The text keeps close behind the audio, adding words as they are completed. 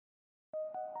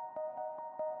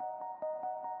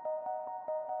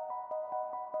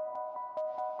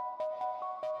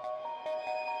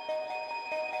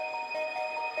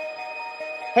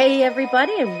Hey,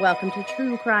 everybody, and welcome to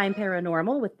True Crime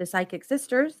Paranormal with the Psychic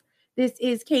Sisters. This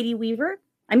is Katie Weaver.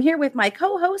 I'm here with my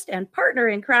co-host and partner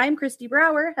in crime, Christy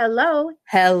Brower. Hello.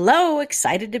 Hello,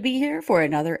 excited to be here for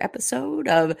another episode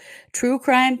of True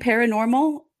Crime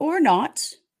Paranormal or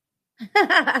Not.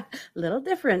 Little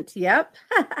different, yep.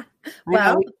 I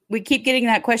know we keep getting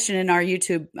that question in our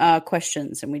YouTube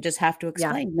questions, and we just have to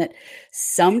explain that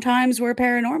sometimes we're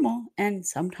paranormal and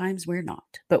sometimes we're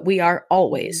not, but we are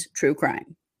always true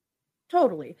crime.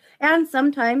 Totally. And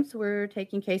sometimes we're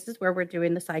taking cases where we're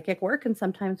doing the psychic work and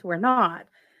sometimes we're not.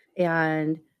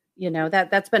 And,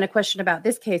 that's been a question about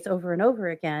this case over and over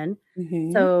again.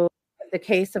 Mm-hmm. So the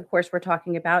case, of course, we're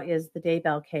talking about is the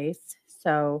Daybell case.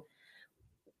 So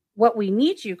what we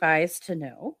need you guys to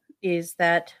know is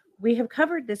that we have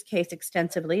covered this case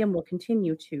extensively and will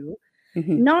continue to.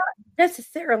 Mm-hmm. Not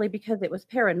necessarily because it was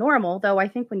paranormal, though I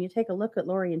think when you take a look at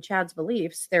Lori and Chad's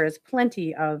beliefs, there is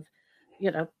plenty of,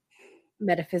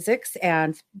 metaphysics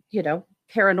and,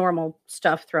 paranormal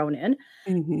stuff thrown in.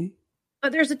 Mm-hmm.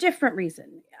 But there's a different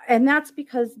reason. And that's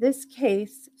because this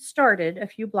case started a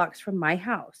few blocks from my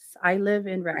house. I live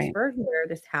in Rexburg, where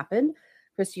this happened.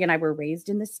 Christy and I were raised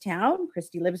in this town.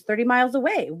 Christy lives 30 miles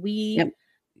away. We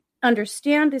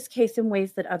understand this case in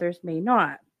ways that others may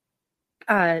not.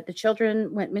 The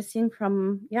children went missing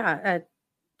from, a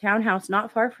townhouse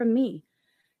not far from me.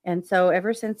 And so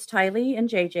ever since Tylee and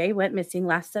JJ went missing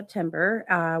last September,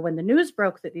 when the news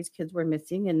broke that these kids were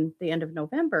missing in the end of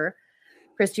November,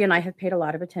 Christy and I have paid a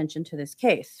lot of attention to this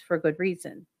case for good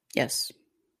reason. Yes.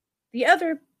 The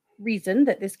other reason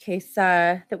that this case,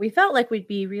 that we felt like we'd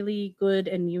be really good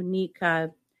and unique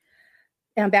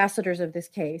ambassadors of this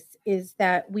case is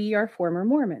that we are former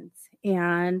Mormons.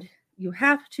 And you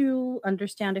have to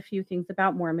understand a few things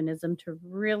about Mormonism to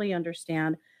really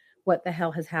understand what the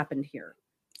hell has happened here.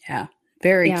 Yeah.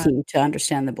 Very key to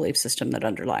understand the belief system that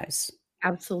underlies.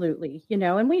 Absolutely.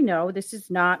 And we know this is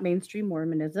not mainstream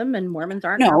Mormonism, and Mormons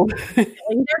aren't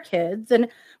killing their kids. And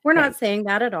we're not saying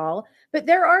that at all. But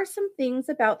there are some things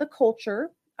about the culture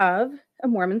of a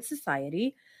Mormon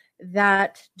society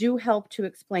that do help to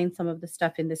explain some of the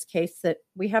stuff in this case that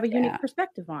we have a unique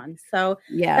perspective on. So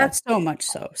that's so much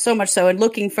so. And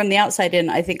looking from the outside in,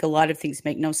 I think a lot of things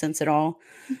make no sense at all.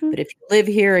 Mm-hmm. But if you live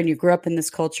here and you grew up in this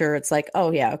culture, it's like,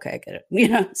 oh yeah, okay, I get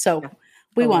it. So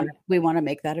we want to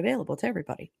make that available to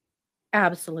everybody.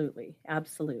 Absolutely.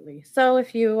 So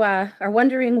if you are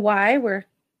wondering why we're,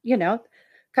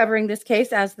 covering this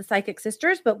case as the Psychic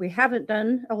Sisters, but we haven't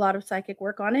done a lot of psychic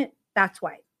work on it, that's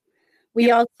why. We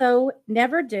also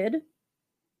never did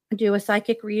do a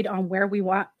psychic read on where we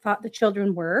thought the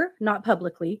children were, not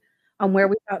publicly, on where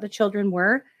we thought the children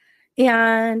were.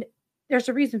 And there's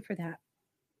a reason for that.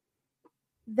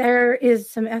 There is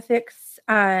some ethics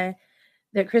that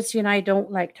Christy and I don't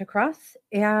like to cross.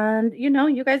 And,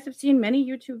 you guys have seen many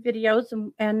YouTube videos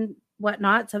and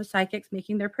whatnots of psychics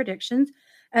making their predictions.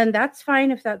 And that's fine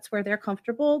if that's where they're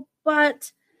comfortable.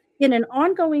 But in an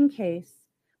ongoing case,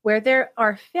 where there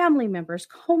are family members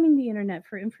combing the internet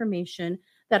for information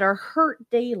that are hurt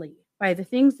daily by the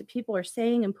things that people are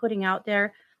saying and putting out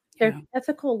there, there's an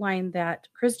ethical line that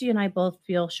Christy and I both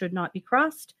feel should not be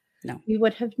crossed. No. We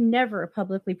would have never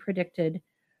publicly predicted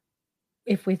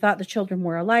if we thought the children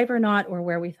were alive or not, or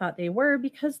where we thought they were,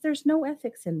 because there's no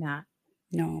ethics in that.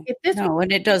 No,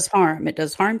 and it does harm. It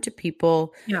does harm to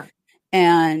people. Yeah.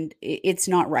 And it's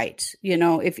not right.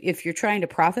 If you're trying to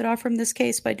profit off from this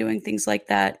case by doing things like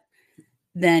that,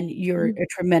 then you're a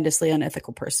tremendously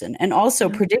unethical person. And also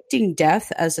predicting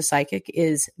death as a psychic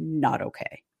is not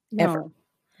okay. No. Ever.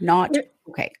 Not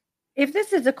okay. If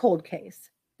this is a cold case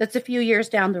that's a few years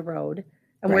down the road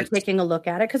and we're taking a look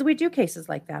at it, because we do cases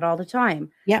like that all the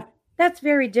time. Yeah. That's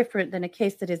very different than a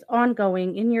case that is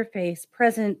ongoing, in your face,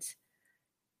 present.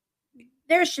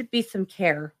 There should be some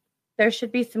care.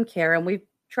 And we've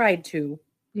tried to,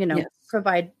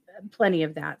 provide plenty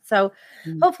of that. So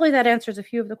hopefully that answers a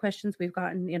few of the questions we've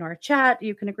gotten in our chat.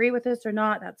 You can agree with this or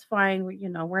not. That's fine.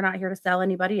 We're not here to sell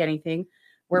anybody anything.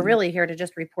 We're really here to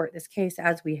just report this case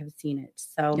as we have seen it.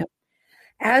 So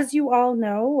as you all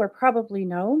know, or probably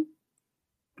know,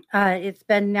 it's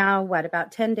been now,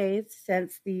 about 10 days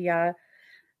since the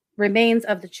remains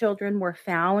of the children were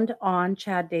found on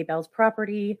Chad Daybell's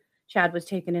property. Chad was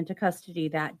taken into custody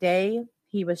that day.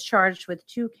 He was charged with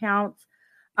 2 counts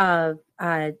of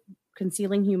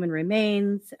concealing human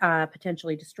remains,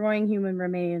 potentially destroying human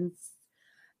remains,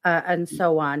 and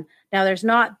so on. Now, there's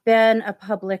not been a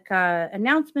public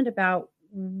announcement about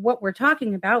what we're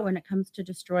talking about when it comes to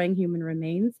destroying human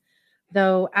remains,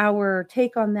 though our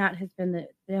take on that has been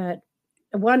that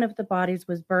one of the bodies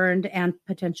was burned and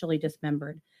potentially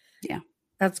dismembered. Yeah.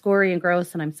 That's gory and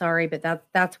gross, and I'm sorry, but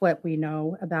that's what we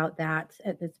know about that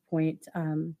at this point.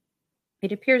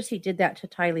 It appears he did that to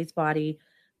Tylee's body,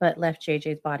 but left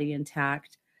JJ's body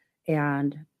intact.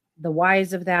 And the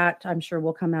whys of that, I'm sure,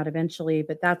 will come out eventually,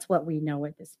 but that's what we know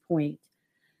at this point.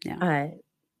 Yeah.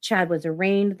 Chad was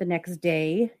arraigned the next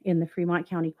day in the Fremont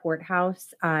County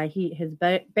Courthouse. His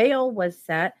bail was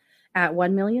set at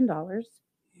 $1 million,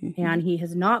 and he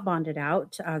has not bonded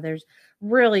out. There's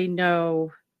really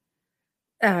no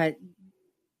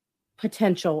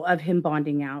potential of him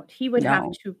bonding out. He would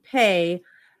have to pay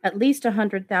at least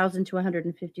 $100,000 to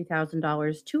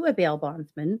 $150,000 to a bail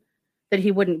bondsman that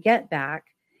he wouldn't get back,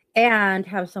 and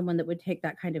have someone that would take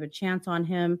that kind of a chance on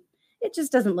him. It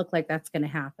just doesn't look like that's going to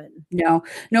happen. No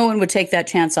one would take that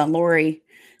chance on Lori.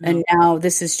 No. And now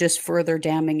this is just further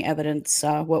damning evidence.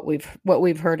 What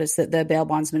we've heard is that the bail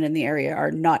bondsmen in the area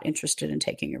are not interested in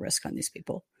taking a risk on these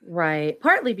people. Right.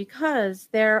 Partly because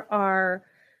there are,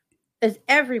 as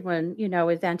everyone,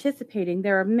 is anticipating,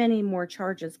 there are many more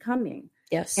charges coming.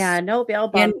 Yes. And no bail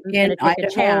bondsman is going to take a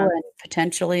chance. And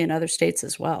potentially in other states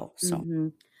as well.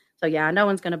 So, So yeah, no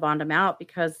one's going to bond them out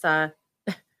because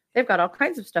they've got all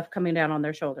kinds of stuff coming down on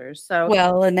their shoulders. So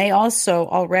well, and they also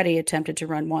already attempted to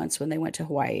run once when they went to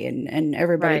Hawaii, and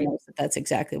everybody knows that that's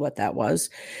exactly what that was.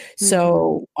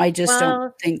 So I just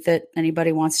don't think that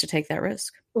anybody wants to take that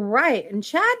risk. Right. And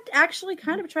Chad actually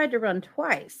kind of tried to run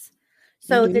twice.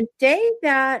 So the day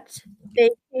that they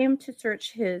came to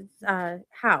search his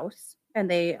house and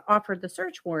they offered the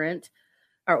search warrant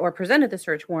or presented the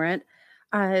search warrant,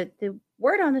 the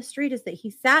word on the street is that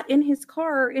he sat in his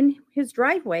car in his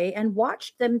driveway and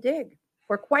watched them dig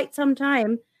for quite some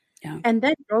time and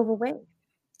then drove away.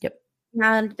 Yep.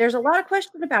 And there's a lot of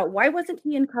question about why wasn't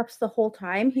he in cuffs the whole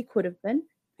time? He could have been.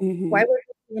 Why was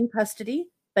he in custody?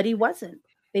 But he wasn't.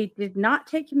 They did not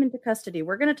take him into custody.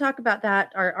 We're going to talk about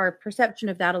that, our perception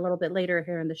of that a little bit later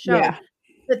here in the show. Yeah.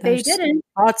 But they didn't.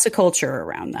 Lots of culture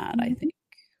around that, I think.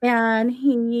 And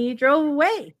he drove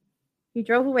away. The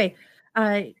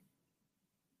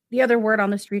other word on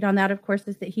the street on that, of course,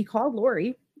 is that he called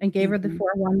Lori and gave her the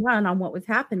 411 on what was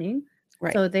happening.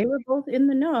 Right. So they were both in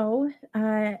the know.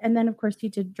 And then, of course, he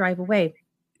did drive away.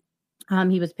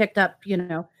 He was picked up,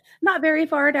 not very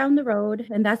far down the road.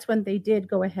 And that's when they did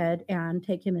go ahead and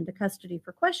take him into custody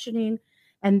for questioning.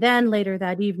 And then later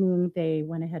that evening, they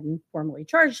went ahead and formally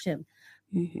charged him.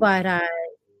 But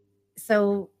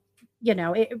so,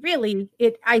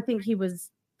 I think he was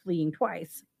fleeing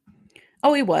twice.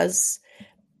 Oh, he was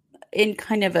in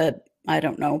kind of a, I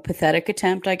don't know, pathetic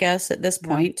attempt, I guess, at this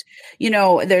point.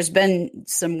 There's been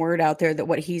some word out there that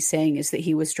what he's saying is that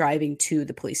he was driving to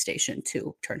the police station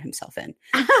to turn himself in.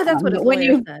 That's what his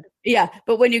lawyer said. Yeah.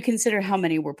 But when you consider how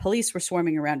many police were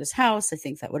swarming around his house, I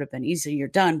think that would have been easier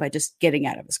done by just getting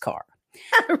out of his car.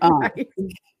 Right.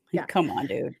 Come on,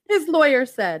 dude. His lawyer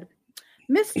said,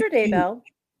 Mr. Daybell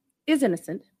is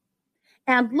innocent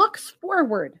and looks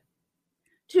forward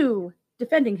to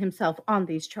defending himself on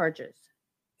these charges.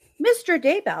 Mr.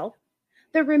 Daybell,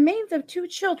 the remains of 2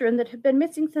 children that have been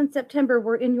missing since September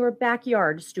were in your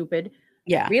backyard, stupid.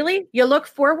 Yeah. Really? You look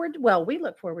forward? Well, we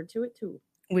look forward to it too.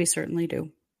 We certainly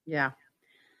do. Yeah.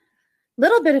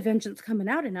 Little bit of vengeance coming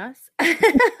out in us.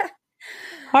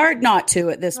 Hard not to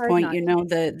at this point.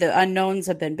 The unknowns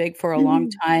have been big for a long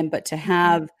time, but to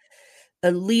have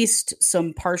at least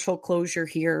some partial closure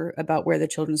here about where the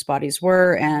children's bodies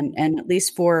were and at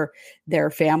least for their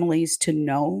families to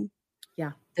know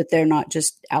that they're not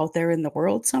just out there in the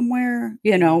world somewhere,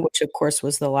 which of course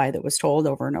was the lie that was told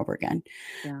over and over again.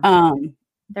 Yeah.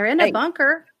 They're in a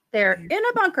bunker.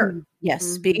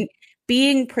 Yes.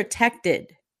 Being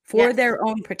protected for their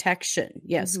own protection.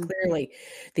 Yes, clearly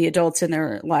the adults in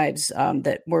their lives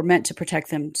that were meant to protect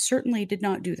them certainly did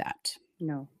not do that.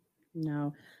 No.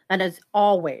 And as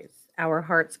always, our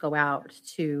hearts go out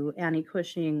to Annie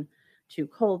Cushing, to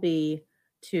Colby,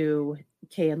 to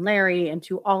Kay and Larry, and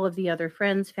to all of the other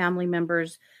friends, family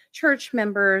members, church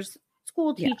members,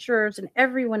 school teachers, and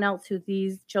everyone else who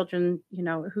these children,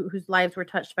 whose lives were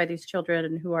touched by these children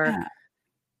and who are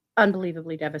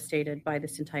unbelievably devastated by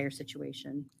this entire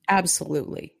situation.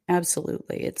 Absolutely.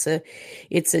 It's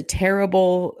a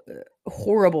terrible,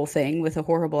 horrible thing with a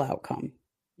horrible outcome.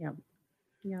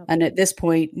 Yeah. And at this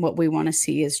point, what we want to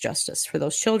see is justice for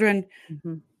those children.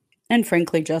 And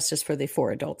frankly, justice for the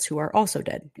 4 adults who are also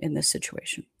dead in this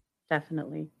situation.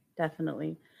 Definitely.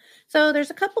 So there's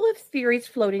a couple of theories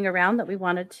floating around that we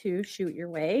wanted to shoot your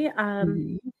way.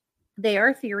 They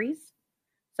are theories.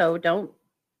 So don't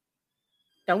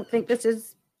think this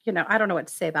is, I don't know what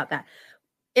to say about that.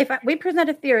 we present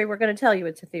a theory, we're going to tell you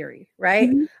it's a theory, right?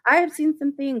 Mm-hmm. I have seen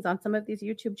some things on some of these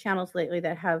YouTube channels lately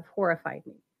that have horrified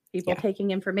me. People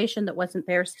taking information that wasn't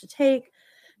theirs to take,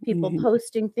 people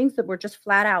posting things that were just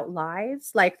flat out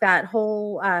lies, like that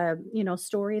whole,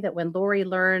 story that when Lori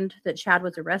learned that Chad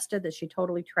was arrested, that she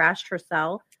totally trashed her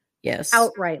cell. Yes.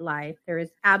 Outright lie. There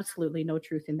is absolutely no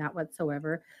truth in that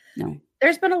whatsoever. No.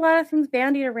 There's been a lot of things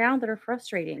bandied around that are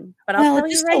frustrating, but I'll tell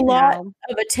you right now. A lot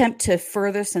of attempt to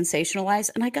further sensationalize.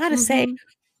 And I got to say,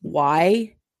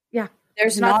 why? Yeah.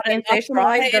 There's not enough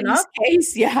sensationalized in this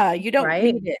case. Yeah. You don't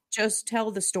need it. Just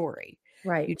tell the story.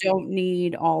 Right. You don't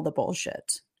need all the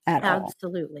bullshit at all.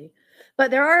 Absolutely. But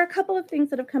there are a couple of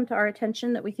things that have come to our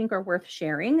attention that we think are worth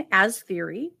sharing as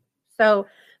theory. So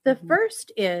the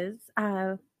first is,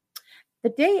 the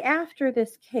day after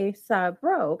this case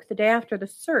broke, the day after the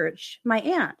search, my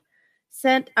aunt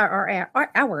sent our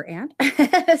aunt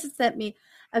sent me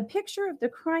a picture of the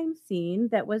crime scene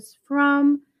that was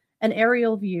from an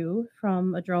aerial view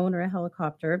from a drone or a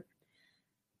helicopter.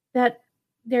 That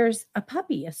there's a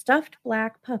puppy, a stuffed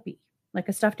black puppy, like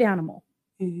a stuffed animal,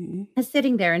 is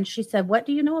sitting there. And she said, "What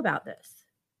do you know about this?"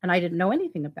 And I didn't know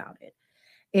anything about it.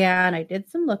 And I did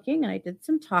some looking and I did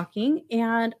some talking,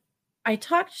 and I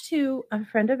talked to a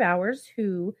friend of ours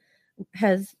who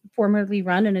has formerly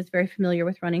run and is very familiar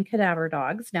with running cadaver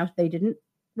dogs. Now, they didn't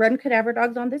run cadaver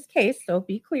dogs on this case, so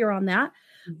be clear on that.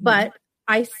 But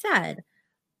I said,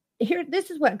 this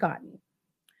is what got me.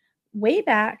 Way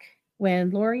back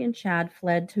when Lori and Chad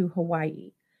fled to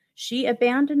Hawaii, she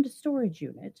abandoned a storage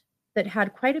unit that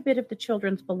had quite a bit of the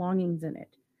children's belongings in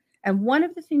it. And one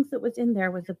of the things that was in there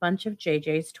was a bunch of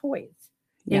JJ's toys,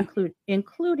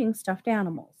 including stuffed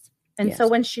animals. And so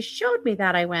when she showed me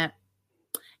that, I went,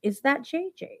 is that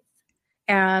JJ's?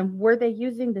 And were they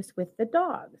using this with the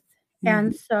dogs?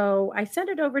 And so I sent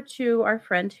it over to our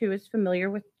friend who is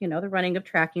familiar with, the running of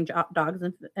tracking dogs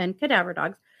and cadaver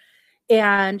dogs.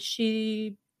 And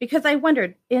because I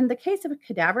wondered, in the case of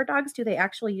cadaver dogs, do they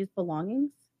actually use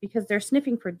belongings? Because they're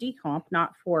sniffing for decomp,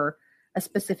 not for a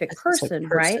specific person,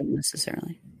 right?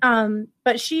 Necessarily.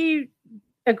 But she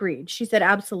agreed. She said,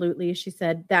 absolutely. She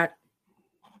said that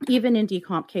even in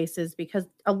decomp cases, because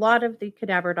a lot of the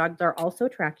cadaver dogs are also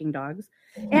tracking dogs,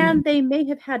 and they may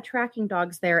have had tracking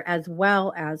dogs there as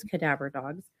well as cadaver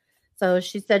dogs. So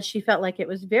she said she felt like it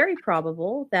was very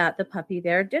probable that the puppy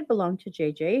there did belong to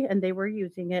JJ, and they were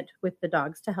using it with the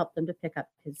dogs to help them to pick up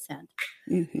his scent.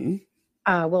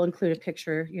 We'll include a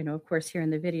picture, of course, here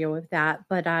in the video of that.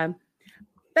 But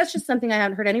that's just something I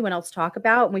hadn't heard anyone else talk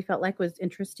about, and we felt like was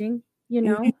interesting,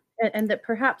 and that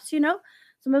perhaps,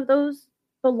 some of those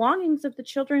belongings of the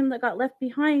children that got left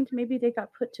behind, maybe they got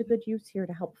put to good use here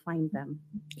to help find them.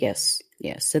 Yes.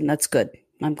 And that's good.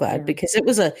 I'm glad because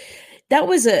that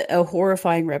was a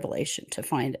horrifying revelation to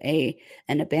find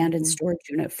an abandoned storage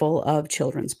unit full of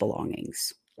children's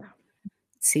belongings. It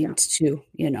seemed to,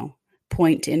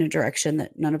 point in a direction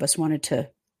that none of us wanted to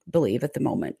believe at the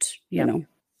moment, you know.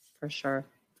 For sure.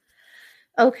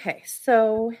 Okay,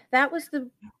 so that was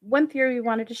the one theory we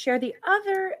wanted to share. The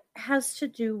other has to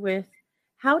do with,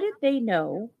 how did they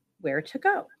know where to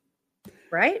go,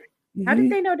 right? How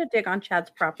did they know to dig on Chad's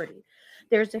property?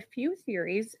 There's a few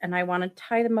theories, and I want to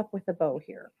tie them up with a bow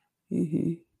here.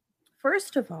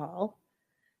 First of all,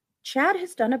 Chad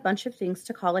has done a bunch of things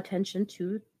to call attention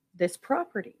to this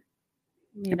property.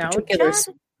 Particular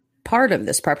part of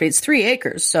this property. It's 3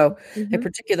 acres, so a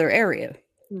particular area.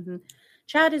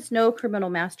 Chad is no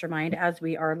criminal mastermind, as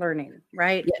we are learning,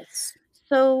 right? Yes.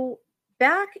 So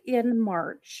back in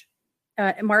March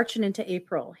and into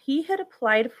April, he had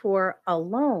applied for a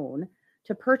loan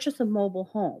to purchase a mobile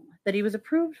home that he was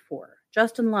approved for.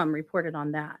 Justin Lum reported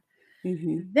on that.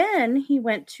 Then he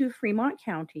went to Fremont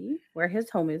County, where his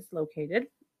home is located,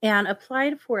 and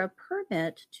applied for a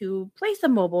permit to place a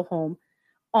mobile home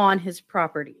on his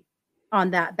property,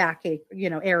 on that back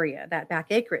area, that back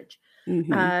acreage.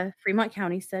 Fremont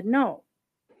County said no.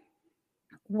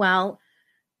 Well,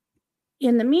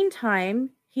 in the meantime,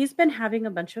 he's been having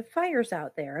a bunch of fires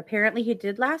out there. Apparently he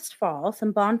did last fall,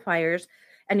 some bonfires,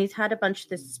 and he's had a bunch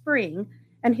this spring.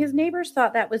 And his neighbors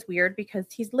thought that was weird because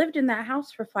he's lived in that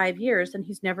house for 5 years and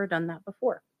he's never done that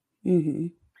before.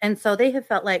 And so they have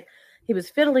felt like he was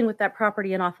fiddling with that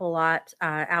property an awful lot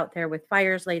out there with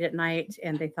fires late at night,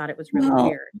 and they thought it was really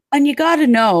weird. And you got to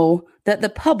know that the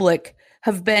public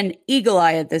have been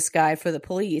eagle-eye at this guy for the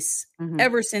police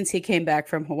ever since he came back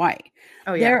from Hawaii.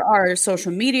 There are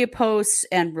social media posts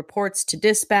and reports to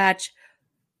dispatch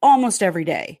almost every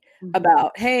day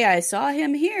about, hey, I saw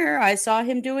him here. I saw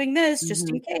him doing this just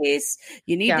in case.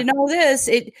 You need to know this.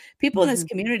 People in this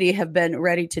community have been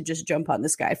ready to just jump on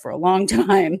this guy for a long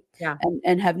time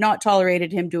and have not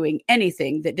tolerated him doing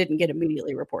anything that didn't get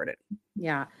immediately reported.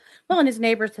 Yeah. Well, and his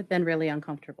neighbors have been really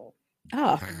uncomfortable.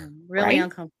 Oh, really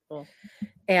uncomfortable.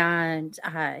 And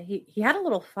he had a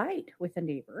little fight with a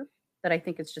neighbor that I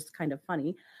think is just kind of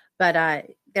funny. But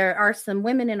there are some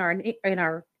women in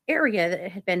our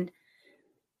area that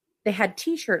they had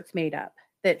T-shirts made up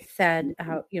that said,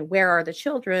 where are the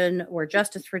children, or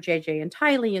justice for JJ and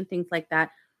Tylee, and things like that.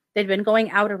 They'd been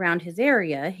going out around his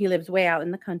area. He lives way out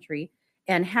in the country,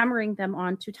 and hammering them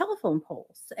onto telephone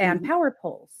poles and power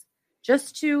poles,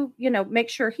 just to, make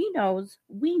sure he knows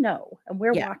we know and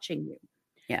we're watching you.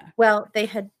 Yeah. Well, they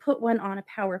had put one on a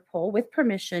power pole with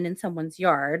permission in someone's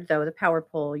yard, though the power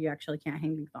pole, you actually can't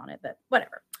hang things on it, but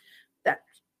whatever.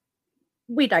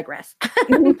 We digress.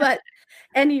 But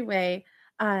anyway,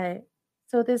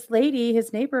 so this lady,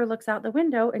 his neighbor, looks out the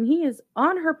window and he is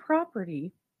on her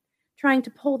property trying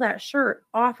to pull that shirt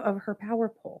off of her power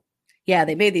pole. Yeah,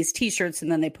 they made these T-shirts and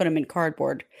then they put them in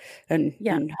cardboard and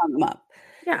hung them up.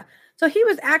 Yeah. So he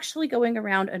was actually going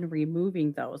around and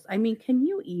removing those. I mean, can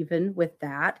you even with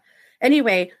that?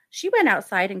 Anyway, she went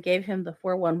outside and gave him the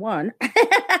 411.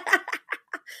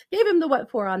 Gave him the what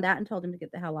for on that and told him to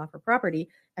get the hell off her property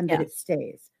and that it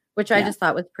stays, which I just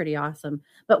thought was pretty awesome.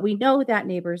 But we know that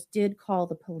neighbors did call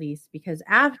the police, because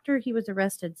after he was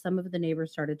arrested, some of the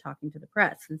neighbors started talking to the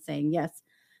press and saying, yes,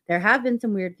 there have been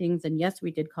some weird things. And yes,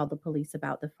 we did call the police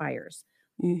about the fires.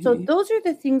 So those are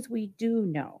the things we do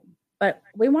know. But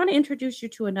we want to introduce you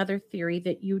to another theory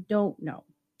that you don't know.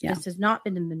 Yeah. This has not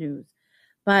been in the news.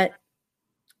 But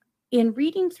in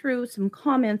reading through some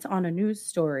comments on a news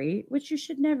story, which you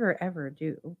should never, ever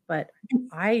do, but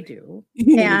I do.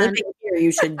 And living here,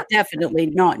 you should definitely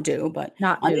not do, but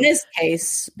in this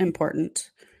case,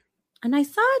 important. And I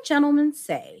saw a gentleman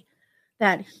say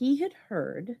that he had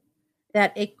heard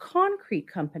that a concrete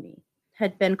company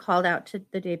had been called out to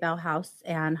the Daybell house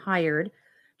and hired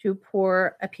to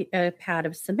pour a pad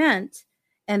of cement,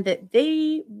 and that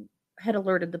they had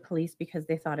alerted the police because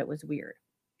they thought it was weird.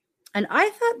 And I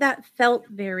thought that felt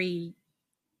very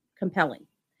compelling,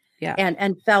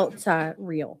 and felt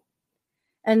real.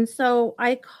 And so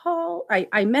I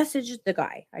messaged the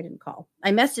guy. I didn't call.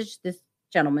 I messaged this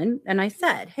gentleman and I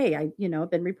said, hey, I've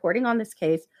been reporting on this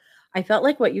case. I felt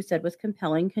like what you said was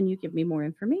compelling. Can you give me more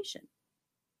information?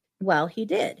 Well, he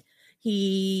did.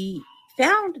 He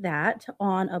found that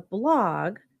on a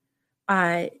blog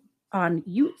on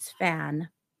Utes fan,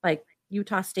 like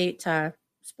Utah State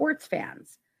sports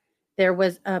fans. There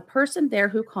was a person there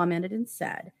who commented and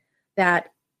said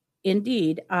that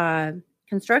indeed a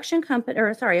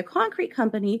concrete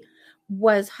company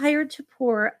was hired to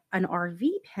pour an RV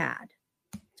pad.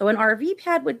 So an RV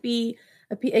pad would be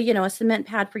a cement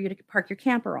pad for you to park your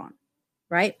camper on,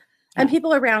 right? Yeah. And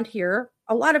people around here,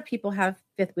 a lot of people have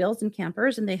fifth wheels and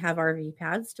campers, and they have RV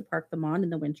pads to park them on in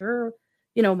the winter,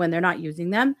 when they're not using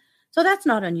them. So that's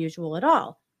not unusual at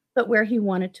all. But where he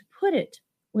wanted to put it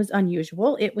was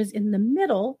unusual. It was in the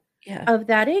middle of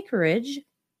that acreage,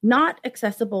 not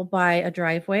accessible by a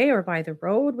driveway or by the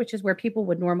road, which is where people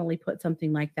would normally put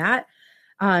something like that.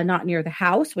 Not near the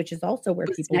house, which is also where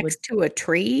people next would to a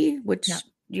tree, which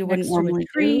you wouldn't normally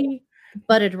do.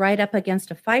 Butted right up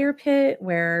against a fire pit,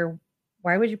 where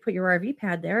why would you put your RV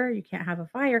pad there? You can't have a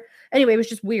fire. Anyway, it was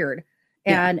just weird.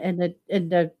 And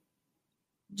the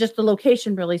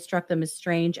location really struck them as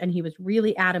strange. And he was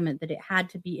really adamant that it had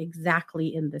to be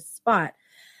exactly in this spot,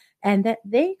 and that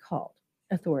they called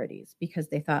authorities because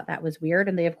they thought that was weird.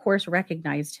 And they, of course,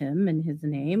 recognized him and his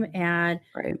name. And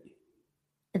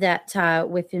that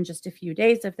within just a few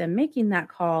days of them making that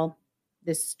call,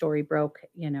 this story broke,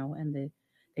 and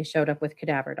they showed up with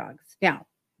cadaver dogs. Now,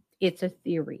 it's a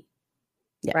theory,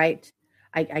 right?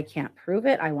 I can't prove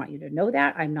it. I want you to know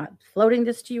that. I'm not floating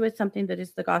this to you as something that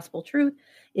is the gospel truth.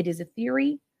 It is a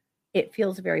theory. It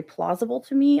feels very plausible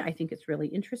to me. I think it's really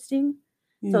interesting.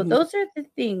 Mm-hmm. So those are the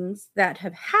things that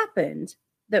have happened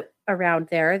that around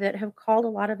there that have called a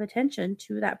lot of attention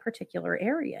to that particular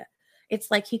area.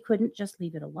 It's like he couldn't just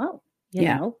leave it alone, you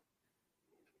know?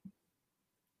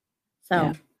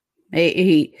 So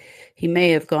he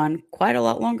may have gone quite a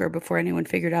lot longer before anyone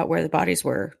figured out where the bodies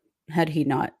were, had he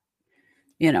not,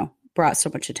 brought so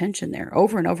much attention there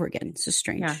over and over again. It's just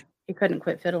strange. Yeah, he couldn't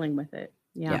quit fiddling with it.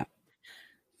 Yeah.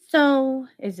 So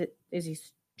is he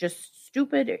just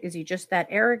stupid? Is he just that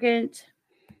arrogant?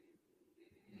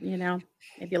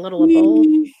 Maybe a little of both.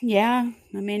 Yeah.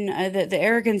 I mean, the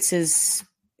arrogance is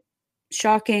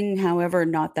shocking, however,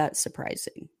 not that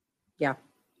surprising. Yeah.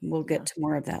 we'll get to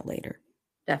more of that later.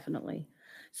 Definitely.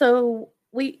 So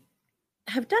we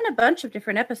have done a bunch of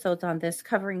different episodes on this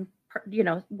covering,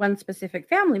 one specific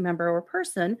family member or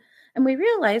person. And we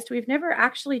realized we've never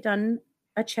actually done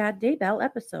a Chad Daybell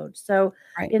episode. So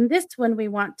in this one, we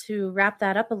want to wrap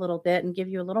that up a little bit and give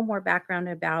you a little more background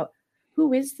about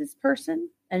who is this person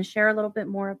and share a little bit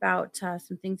more about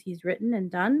some things he's written and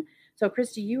done. So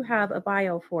Christy, you have a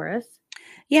bio for us.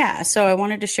 Yeah. So I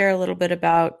wanted to share a little bit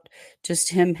about just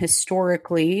him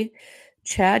historically.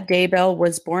 Chad Daybell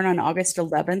was born on August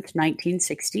 11th,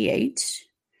 1968.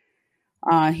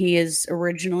 He is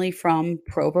originally from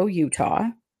Provo, Utah.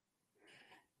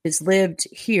 Has lived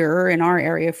here in our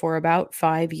area for about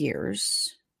 5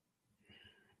 years.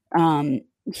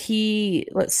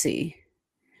 Let's see.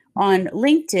 On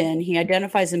LinkedIn, he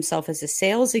identifies himself as a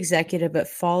sales executive at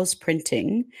Falls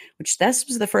Printing, which this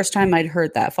was the first time I'd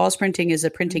heard that. Falls Printing is a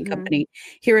printing company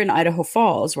here in Idaho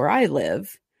Falls, where I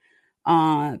live.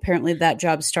 Apparently that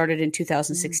job started in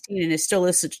 2016 and is still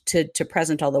listed to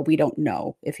present, although we don't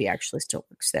know if he actually still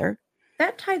works there.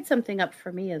 That tied something up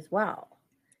for me as well,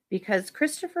 because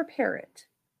Christopher Parrott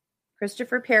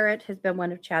has been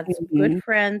one of Chad's good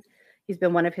friends. He's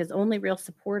been one of his only real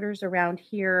supporters around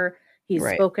here. He's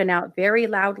spoken out very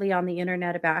loudly on the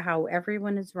internet about how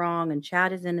everyone is wrong and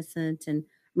Chad is innocent. And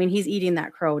I mean, he's eating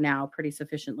that crow now pretty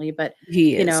sufficiently, but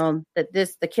that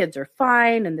the kids are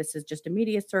fine and this is just a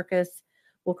media circus.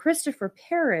 Well, Christopher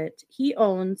Parrott, he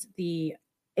owns the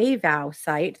AVOW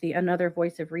site, the Another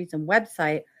Voice of Reason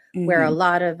website, where a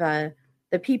lot of the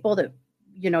people that,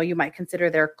 you might consider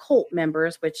their cult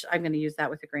members, which I'm going to use that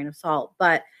with a grain of salt,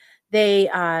 but they,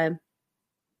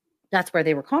 that's where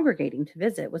they were congregating to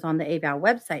visit, was on the AVOW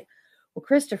website. Well,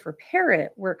 Christopher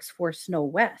Parrott works for Snow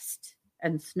West,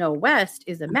 and Snow West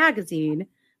is a magazine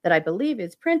that I believe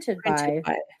is printed by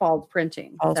Falls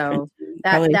Printing.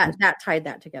 That tied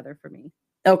that together for me.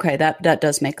 Okay, that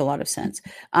does make a lot of sense.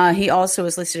 He also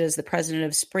is listed as the president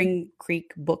of Spring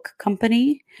Creek Book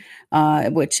Company,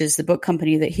 which is the book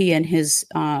company that he and his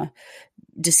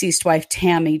deceased wife,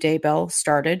 Tammy Daybell,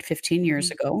 started 15 years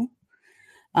ago.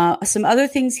 Some other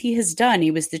things he has done. He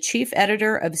was the chief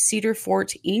editor of Cedar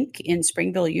Fort Inc. in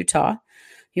Springville, Utah.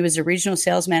 He was a regional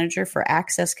sales manager for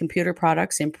Access Computer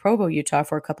Products in Provo, Utah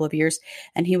for a couple of years.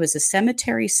 And he was a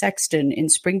cemetery sexton in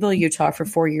Springville, Utah for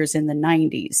 4 years in the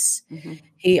 90s.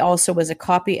 He also was a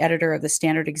copy editor of the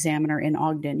Standard Examiner in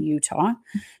Ogden, Utah.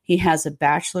 He has a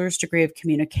bachelor's degree of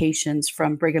communications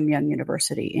from Brigham Young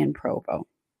University in Provo.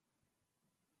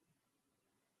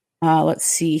 Let's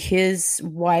see. His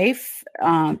wife,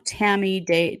 Tammy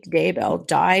Daybell,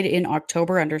 died in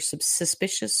October under some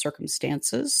suspicious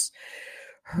circumstances.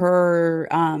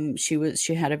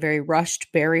 She had a very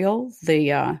rushed burial.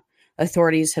 The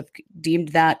authorities have deemed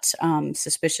that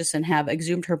suspicious and have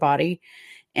exhumed her body.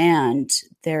 And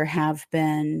there has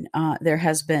been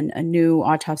a new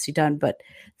autopsy done, but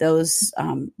those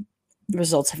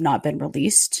results have not been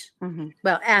released.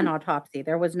 Well, an autopsy.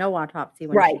 There was no autopsy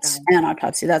when she died. An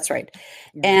autopsy. That's right.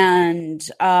 Yeah.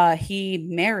 And he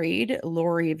married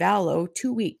Lori Vallow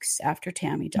 2 weeks after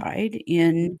Tammy died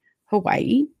in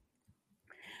Hawaii.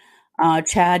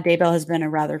 Chad Daybell has been a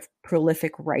rather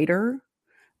prolific writer.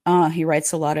 He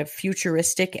writes a lot of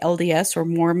futuristic LDS or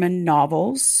Mormon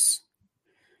novels.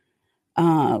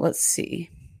 Let's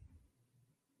see.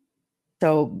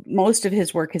 So most of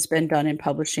his work has been done in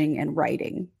publishing and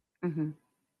writing. I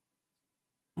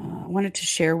wanted to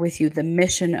share with you the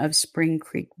mission of Spring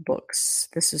Creek Books.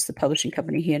 This is the publishing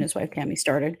company he and his wife Tammy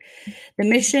started. The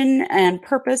mission and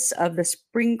purpose of the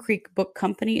Spring Creek Book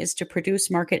Company is to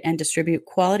produce, market, and distribute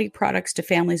quality products to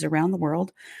families around the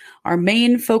world. Our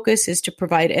main focus is to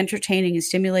provide entertaining and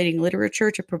stimulating literature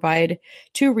to provide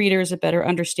to readers a better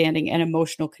understanding and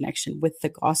emotional connection with the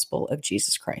gospel of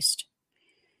Jesus Christ.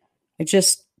 I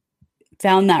just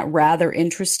found that rather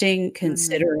interesting,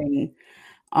 considering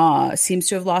seems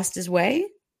to have lost his way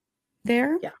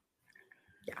there.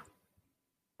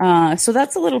 So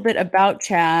that's a little bit about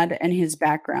Chad and his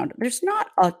background. There's not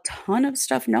a ton of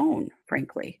stuff known,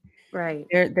 frankly. Right.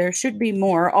 There should be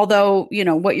more, although,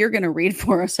 what you're going to read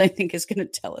for us, I think, is going to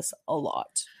tell us a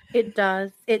lot. It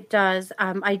does.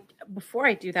 Before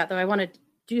I do that, though, I want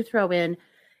to throw in,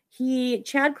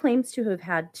 Chad claims to have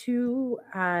had 2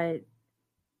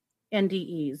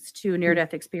 NDEs, 2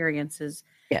 near-death experiences.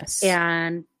 Yes.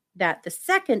 And that the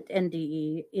second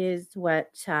NDE is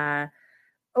what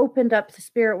opened up the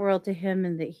spirit world to him,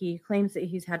 and that he claims that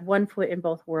he's had one foot in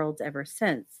both worlds ever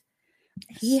since.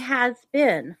 Yes. He has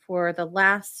been, for the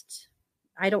last,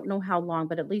 I don't know how long,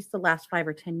 but at least the last 5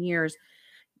 or 10 years,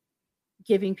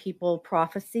 giving people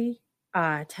prophecy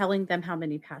telling them how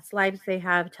many past lives they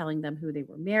have, telling them who they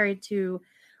were married to,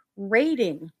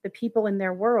 rating the people in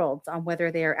their worlds on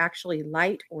whether they are actually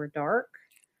light or dark,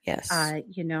 Yes.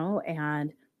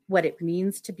 and what it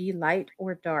means to be light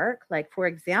or dark. Like, for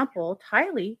example,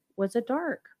 Tylee was a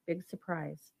dark. Big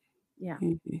surprise. Yeah.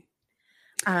 Mm-hmm.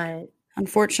 Uh,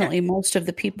 Unfortunately, most of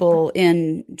the people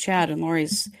in Chad and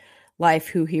Lori's life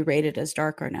who he rated as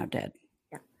dark are now dead.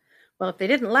 yeah. Well, if they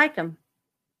didn't like them,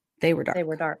 They were dark. they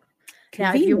were dark.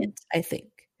 Now, Convenient, I think.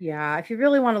 Yeah, if you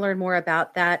really want to learn more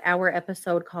about that, our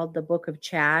episode called The Book of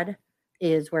Chad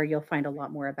is where you'll find a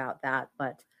lot more about that.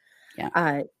 But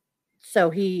yeah.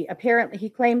 So he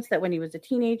claims that when he was a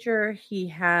teenager, he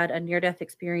had a near-death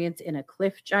experience in a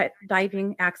cliff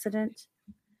diving accident.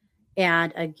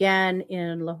 And again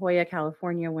in La Jolla,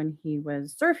 California, when he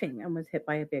was surfing and was hit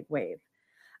by a big wave.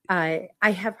 I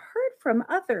have heard from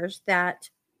others that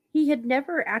he had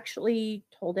never actually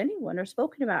told anyone or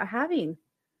spoken about having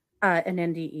an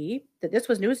NDE, that this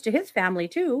was news to his family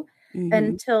too,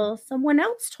 until someone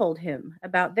else told him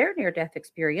about their near-death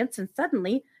experience. And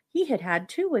suddenly he had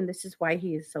two, and this is why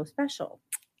he is so special.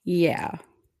 Yeah.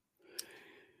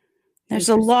 There's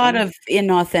a lot of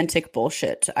inauthentic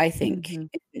bullshit, I think,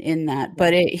 in that.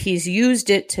 But he's used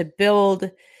it to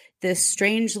build this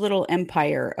strange little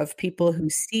empire of people who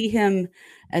see him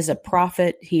as a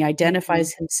prophet. He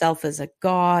identifies himself as a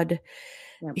god.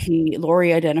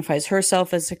 Lori identifies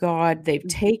herself as a god. They've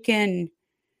taken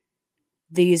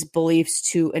these beliefs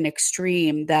to an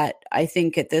extreme that I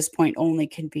think at this point only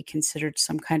can be considered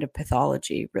some kind of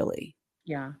pathology, really.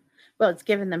 Yeah. Well, it's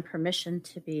given them permission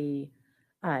to be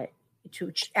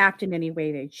to act in any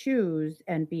way they choose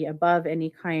and be above any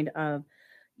kind of,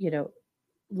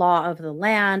 law of the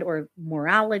land or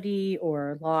morality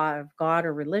or law of God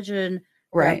or religion.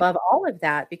 They're above all of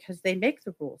that because they make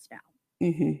the rules now.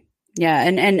 Mm-hmm. Yeah,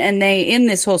 and they, in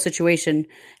this whole situation,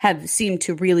 have seemed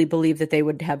to really believe that they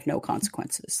would have no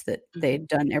consequences, that they'd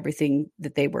done everything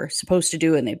that they were supposed to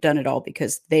do, and they've done it all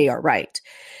because they are right.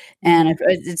 And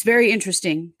it's very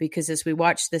interesting because as we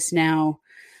watch this now,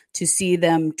 to see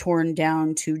them torn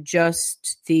down to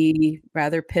just the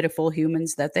rather pitiful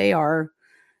humans that they are,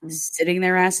 sitting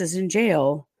their asses in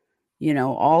jail,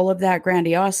 all of that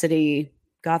grandiosity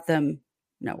got them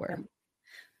nowhere. Yeah.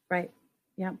 Right.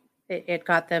 Yeah. It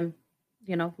got them,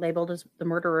 labeled as the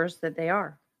murderers that they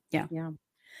are. Yeah. Yeah.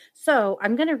 So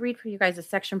I'm going to read for you guys a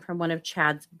section from one of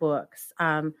Chad's books.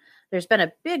 There's been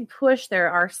a big push.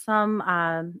 There are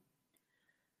some,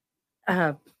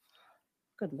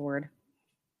 good Lord,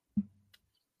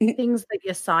 things that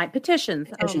you sign, petitions.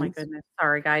 Oh my goodness.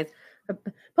 Sorry, guys.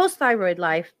 Post-thyroid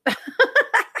life.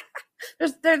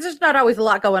 There's just not always a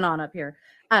lot going on up here.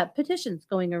 Petitions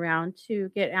going around to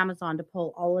get Amazon to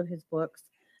pull all of his books.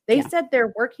 They said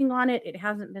they're working on it. It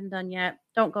hasn't been done yet.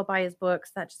 Don't go buy his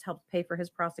books. That just helps pay for his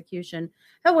prosecution.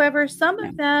 However, some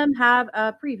of them have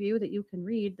a preview that you can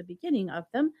read the beginning of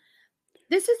them.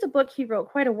 This is a book he wrote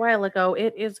quite a while ago.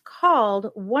 It is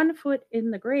called One Foot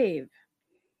in the Grave.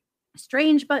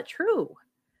 Strange but true.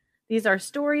 These are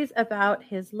stories about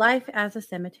his life as a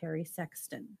cemetery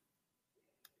sexton.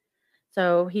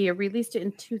 So he released it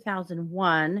in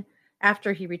 2001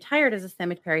 after he retired as a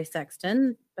cemetery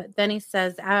sexton. But then he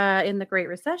says in the Great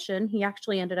Recession, he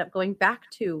actually ended up going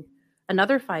back to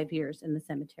another 5 years in the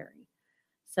cemetery.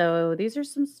 So these are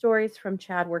some stories from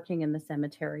Chad working in the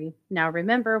cemetery. Now,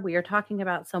 remember, we are talking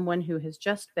about someone who has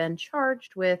just been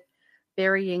charged with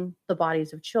burying the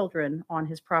bodies of children on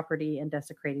his property and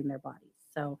desecrating their bodies.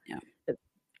 So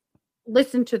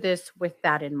listen to this with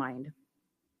that in mind.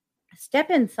 Step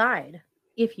inside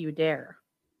if you dare.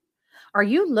 Are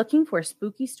you looking for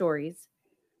spooky stories,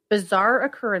 bizarre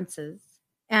occurrences,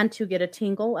 and to get a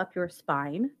tingle up your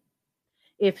spine?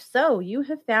 If so, you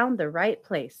have found the right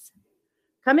place.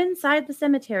 Come inside the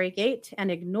cemetery gate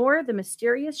and ignore the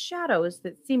mysterious shadows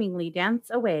that seemingly dance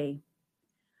away.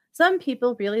 Some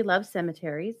people really love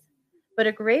cemeteries, but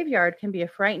a graveyard can be a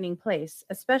frightening place,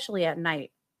 especially at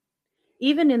night.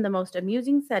 Even in the most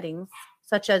amusing settings,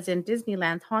 such as in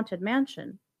Disneyland's Haunted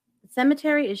Mansion, the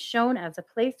cemetery is shown as a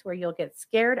place where you'll get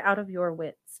scared out of your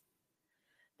wits.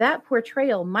 That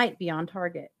portrayal might be on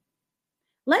target.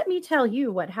 Let me tell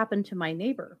you what happened to my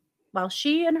neighbor while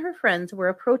she and her friends were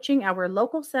approaching our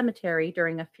local cemetery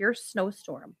during a fierce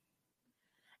snowstorm.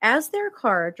 As their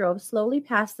car drove slowly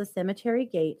past the cemetery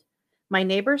gate, my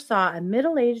neighbor saw a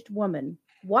middle-aged woman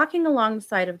walking along the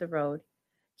side of the road,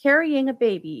 carrying a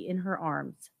baby in her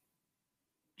arms.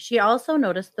 She also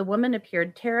noticed the woman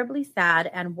appeared terribly sad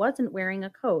and wasn't wearing a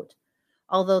coat,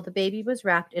 although the baby was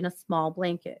wrapped in a small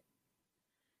blanket.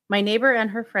 My neighbor and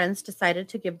her friends decided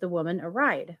to give the woman a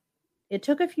ride. It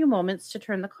took a few moments to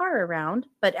turn the car around,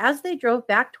 but as they drove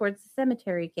back towards the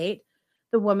cemetery gate,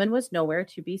 the woman was nowhere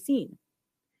to be seen.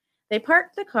 They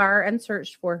parked the car and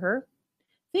searched for her,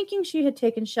 thinking she had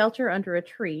taken shelter under a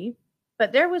tree,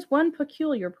 but there was one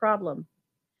peculiar problem.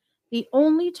 The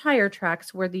only tire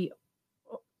tracks were the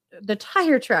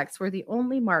tire tracks were the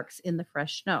only marks in the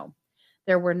fresh snow.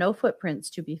 There were no footprints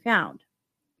to be found.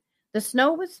 The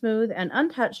snow was smooth and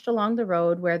untouched along the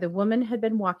road where the woman had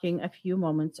been walking a few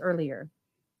moments earlier.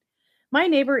 My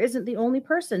neighbor isn't the only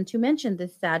person to mention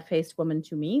this sad-faced woman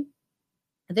to me.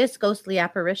 This ghostly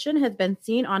apparition has been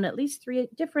seen on at least 3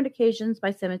 different occasions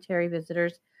by cemetery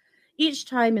visitors, each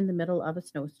time in the middle of a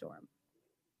snowstorm.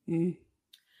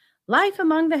 Life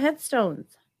among the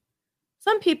headstones.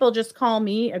 Some people just call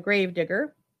me a grave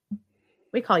digger.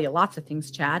 We call you lots of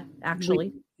things, Chad,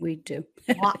 actually. We do.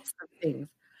 Lots of things.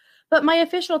 But my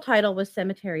official title was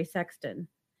cemetery sexton.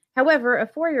 However, a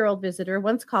 4-year-old visitor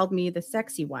once called me the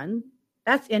sexy one.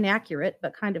 That's inaccurate,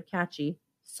 but kind of catchy.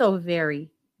 So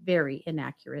very, very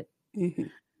inaccurate. Mm-hmm.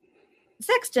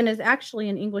 Sexton is actually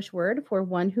an English word for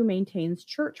one who maintains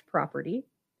church property.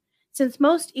 Since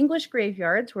most English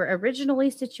graveyards were originally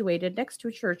situated next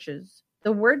to churches,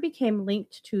 the word became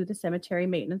linked to the cemetery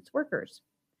maintenance workers.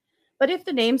 But if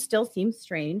the name still seems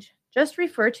strange, just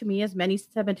refer to me as many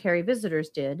cemetery visitors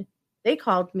did. They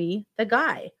called me the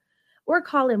guy, or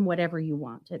call him whatever you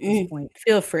want at this point.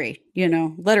 Feel free,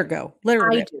 let her go. Let her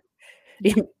rip.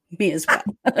 Do. Me as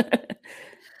well.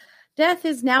 Death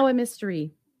is now a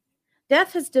mystery.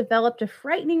 Death has developed a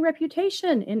frightening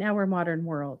reputation in our modern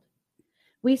world.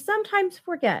 We sometimes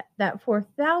forget that for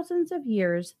thousands of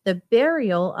years, the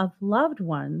burial of loved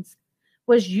ones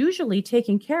was usually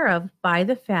taken care of by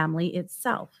the family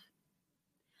itself.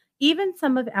 Even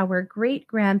some of our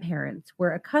great-grandparents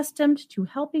were accustomed to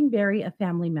helping bury a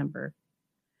family member.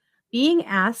 Being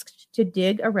asked to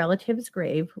dig a relative's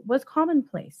grave was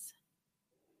commonplace.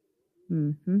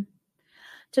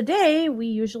 Today, we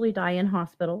usually die in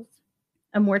hospitals.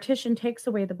 A mortician takes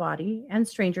away the body, and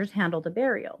strangers handle the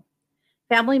burial.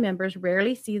 Family members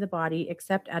rarely see the body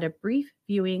except at a brief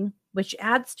viewing, which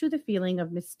adds to the feeling of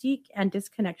mystique and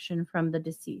disconnection from the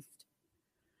deceased.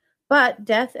 But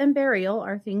death and burial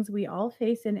are things we all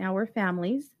face in our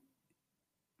families,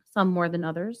 some more than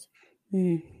others.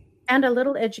 And a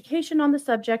little education on the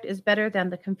subject is better than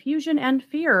the confusion and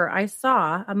fear I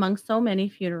saw among so many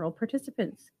funeral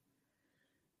participants.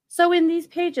 So in these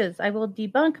pages, I will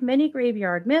debunk many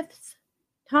graveyard myths,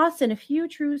 toss in a few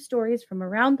true stories from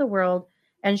around the world,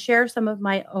 and share some of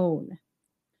my own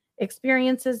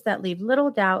experiences that leave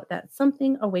little doubt that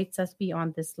something awaits us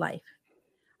beyond this life.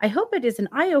 I hope it is an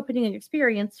eye-opening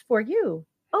experience for you.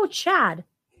 Oh, Chad,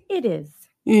 it is.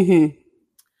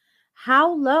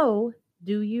 How low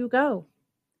do you go?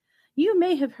 You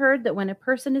may have heard that when a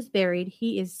person is buried,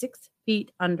 he is 6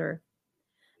 feet under.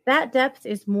 That depth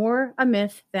is more a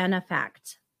myth than a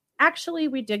fact. Actually,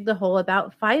 we dig the hole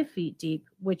about 5 feet deep,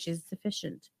 which is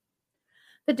sufficient.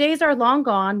 The days are long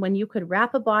gone when you could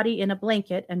wrap a body in a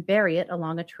blanket and bury it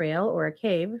along a trail or a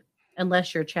cave,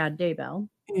 unless you're Chad Daybell.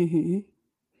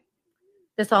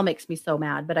 This all makes me so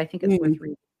mad, but I think it's worth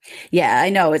reading. Yeah, I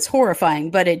know. It's horrifying,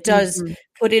 but it does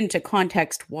put into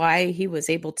context why he was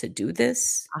able to do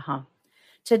this.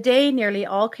 Today, nearly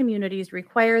all communities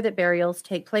require that burials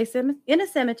take place in a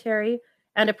cemetery,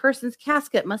 and a person's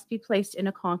casket must be placed in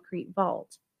a concrete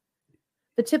vault.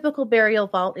 The typical burial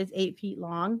vault is 8 feet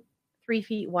long, 3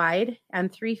 feet wide,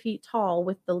 and 3 feet tall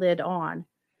with the lid on.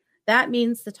 That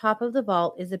means the top of the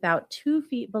vault is about 2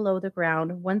 feet below the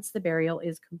ground once the burial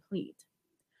is complete.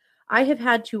 I have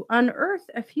had to unearth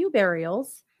a few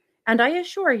burials, and I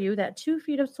assure you that 2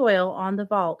 feet of soil on the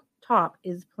vault top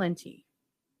is plenty.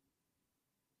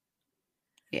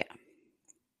 Yeah.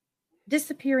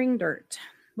 Disappearing dirt.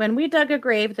 When we dug a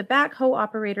grave, the backhoe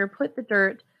operator put the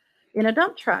dirt in a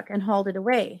dump truck and hauled it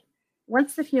away.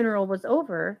 Once the funeral was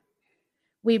over,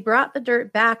 we brought the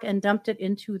dirt back and dumped it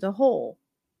into the hole.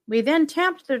 We then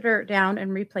tamped the dirt down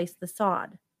and replaced the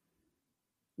sod.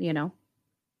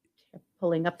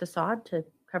 Pulling up the sod to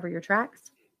cover your tracks.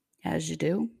 As you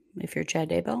do, if you're Chad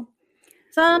Daybell.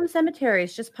 Some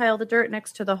cemeteries just pile the dirt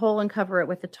next to the hole and cover it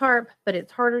with a tarp, but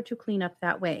it's harder to clean up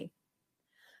that way.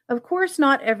 Of course,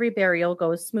 not every burial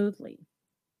goes smoothly.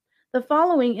 The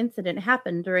following incident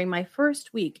happened during my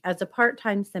first week as a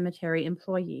part-time cemetery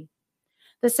employee.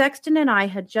 The sexton and I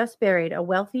had just buried a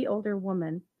wealthy older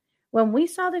woman when we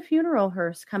saw the funeral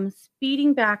hearse come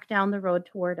speeding back down the road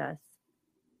toward us.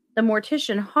 The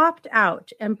mortician hopped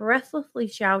out and breathlessly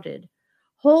shouted,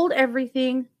 "Hold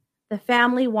everything. The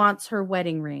family wants her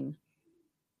wedding ring."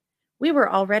 We were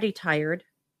already tired.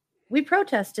 We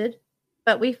protested,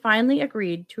 but we finally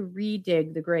agreed to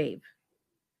re-dig the grave.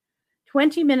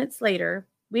 20 minutes later,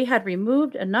 we had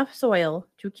removed enough soil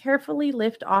to carefully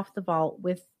lift off the vault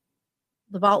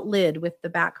lid with the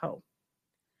backhoe.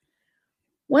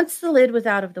 Once the lid was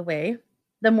out of the way,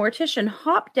 the mortician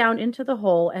hopped down into the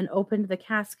hole and opened the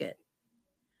casket.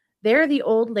 There the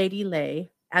old lady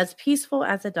lay, as peaceful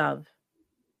as a dove.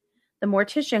 The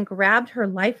mortician grabbed her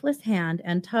lifeless hand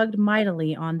and tugged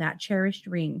mightily on that cherished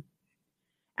ring.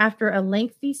 After a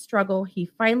lengthy struggle, he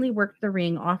finally worked the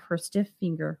ring off her stiff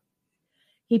finger.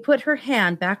 He put her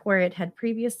hand back where it had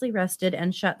previously rested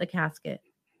and shut the casket.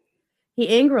 He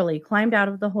angrily climbed out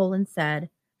of the hole and said,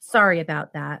 "Sorry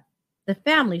about that. The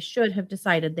family should have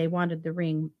decided they wanted the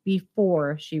ring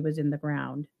before she was in the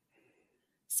ground."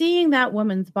 Seeing that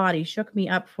woman's body shook me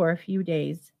up for a few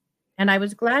days, and I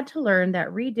was glad to learn that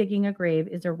redigging a grave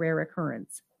is a rare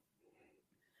occurrence.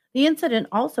 The incident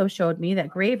also showed me that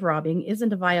grave robbing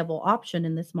isn't a viable option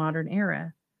in this modern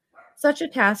era. Such a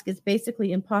task is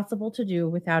basically impossible to do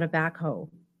without a backhoe.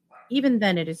 Even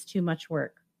then, it is too much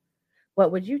work.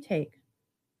 What would you take?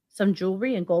 Some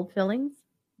jewelry and gold fillings?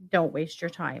 Don't waste your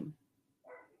time.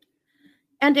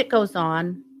 And it goes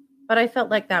on, but I felt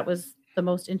like that was the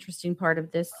most interesting part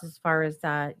of this as far as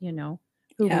who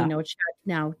we know Chad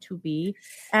now to be,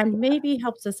 and maybe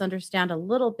helps us understand a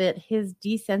little bit his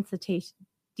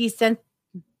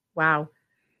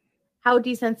how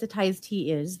desensitized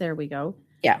he is. There we go.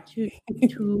 Yeah. To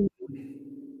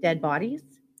dead bodies.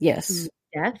 Yes. To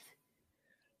death.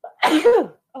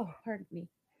 Oh, pardon me.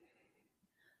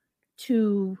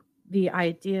 To the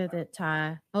idea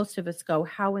that most of us go,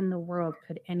 how in the world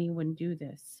could anyone do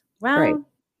this? Well, right.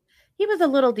 He was a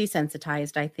little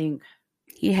desensitized, I think.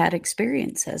 He had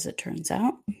experience, as it turns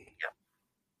out.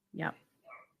 Yeah.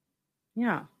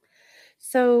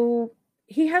 So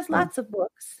he has lots of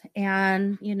books,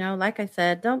 and, like I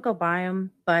said, don't go buy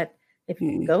them, but if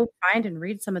you go find and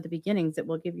read some of the beginnings, it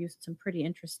will give you some pretty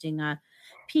interesting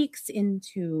peeks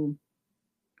into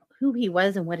who he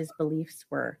was and what his beliefs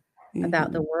were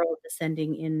about the world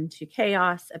descending into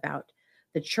chaos, about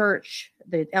the church,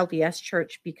 the LDS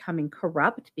church becoming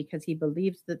corrupt because he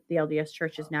believes that the LDS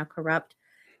church is now corrupt,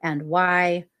 and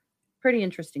why. Pretty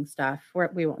interesting stuff.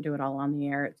 We won't do it all on the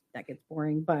air. That gets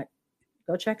boring, but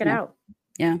go check it out.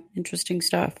 Yeah, interesting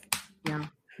stuff. Yeah.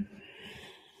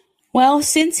 Well,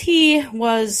 since he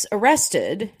was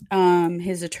arrested,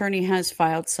 his attorney has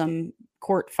filed some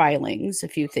court filings, a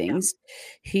few things.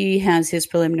 Yeah. He has his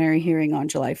preliminary hearing on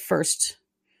July 1st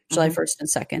and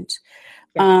 2nd.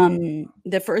 Yeah.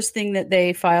 The first thing that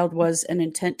they filed was an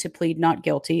intent to plead not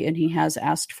guilty, and he has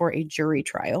asked for a jury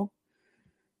trial,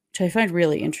 which I find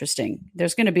really interesting.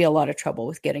 There's going to be a lot of trouble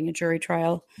with getting a jury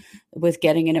trial, with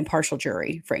getting an impartial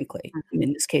jury, frankly. I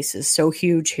mean, this case is so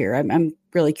huge here. I'm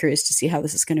really curious to see how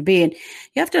this is going to be. And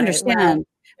you have to understand,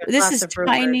 this is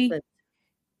tiny. There's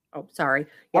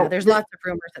lots of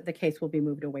rumors that the case will be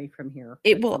moved away from here.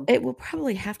 It will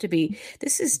probably have to be.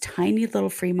 This is tiny little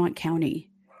Fremont County.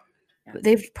 Yeah.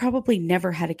 They've probably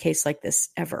never had a case like this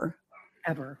ever.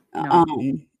 No.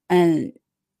 And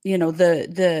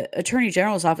the Attorney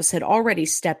General's office had already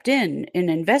stepped in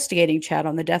investigating Chad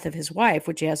on the death of his wife,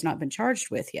 which he has not been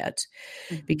charged with yet,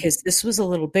 because this was a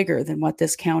little bigger than what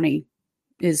this county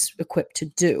is equipped to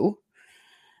do.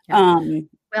 Yeah. And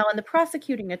the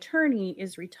prosecuting attorney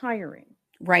is retiring.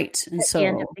 Right. And at the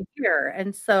end of the year.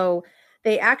 And so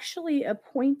they actually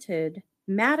appointed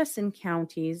Madison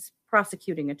County's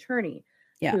prosecuting attorney,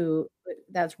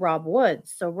 that's Rob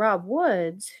Woods. So Rob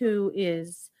Woods, who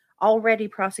is already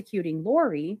prosecuting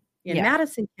Lori in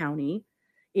Madison County,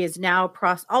 is now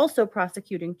also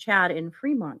prosecuting Chad in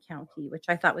Fremont County, which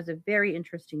I thought was a very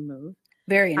interesting move.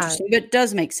 Very interesting. But it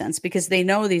does make sense because they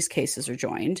know these cases are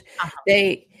joined.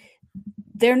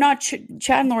 They're not,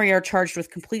 Chad and Lori are charged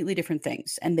with completely different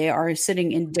things, and they are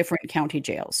sitting in different county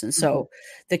jails. And so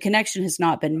the connection has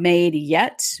not been made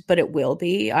yet, but it will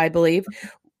be, I believe.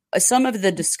 Some of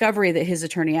the discovery that his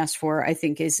attorney asked for, I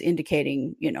think, is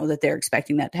indicating, that they're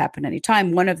expecting that to happen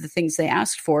anytime. One of the things they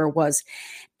asked for was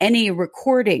any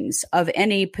recordings of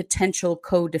any potential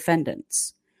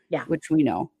co-defendants, which we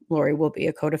know Lori will be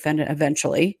a co-defendant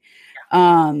eventually.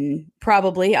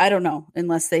 Probably, I don't know,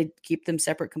 unless they keep them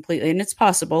separate completely. And it's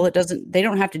possible. They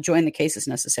don't have to join the cases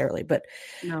necessarily, but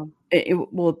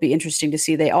it will be interesting to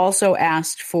see. They also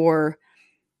asked for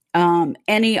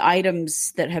any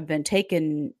items that have been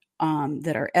taken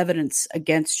that are evidence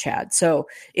against Chad. So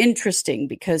interesting,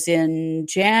 because in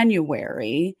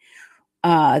January,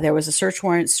 there was a search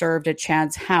warrant served at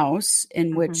Chad's house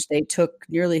in which they took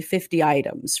nearly 50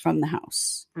 items from the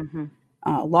house.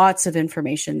 Lots of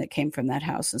information that came from that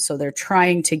house. And so they're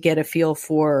trying to get a feel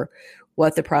for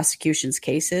what the prosecution's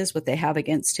case is, what they have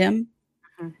against him.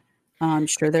 Mhm. I'm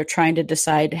sure they're trying to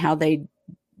decide how they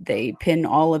pin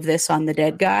all of this on the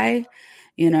dead guy.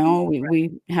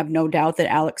 We have no doubt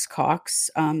that Alex Cox,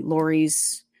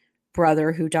 Lori's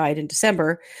brother who died in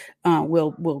December,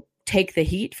 will take the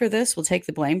heat for this, will take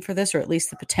the blame for this, or at least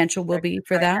the potential will be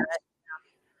for that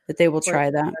they will try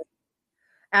that.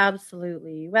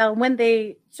 Absolutely. Well, when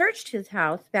they searched his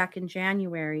house back in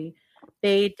January,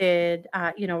 they did,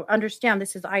 understand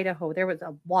this is Idaho. There was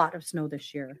a lot of snow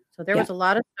this year. So there was a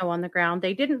lot of snow on the ground.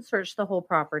 They didn't search the whole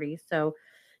property. So,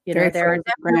 there are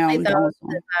definitely those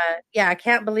that, I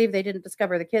can't believe they didn't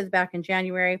discover the kids back in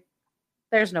January.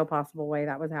 There's no possible way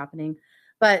that was happening.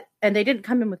 And they didn't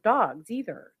come in with dogs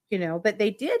either, but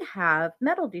they did have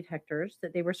metal detectors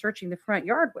that they were searching the front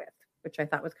yard with, which I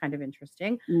thought was kind of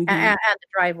interesting, and the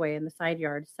driveway and the side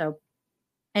yard. So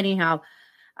anyhow,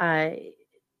 they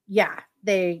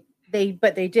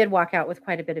did walk out with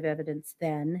quite a bit of evidence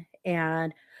then.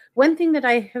 And one thing that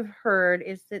I have heard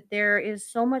is that there is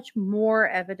so much more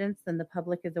evidence than the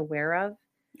public is aware of.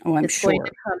 Oh, I'm sure. Going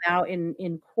to come out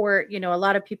in court. A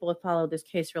lot of people have followed this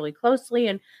case really closely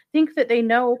and think that they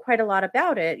know quite a lot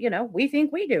about it. We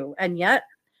think we do. And yet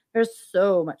there's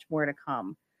so much more to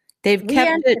come. They've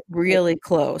kept it really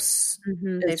close.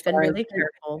 They've been really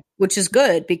careful, which is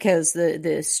good, because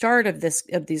the start of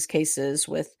these cases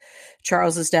with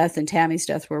Charles's death and Tammy's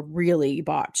death were really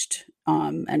botched.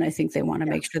 And I think they want to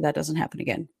make sure that doesn't happen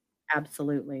again.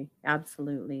 Absolutely.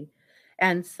 Absolutely.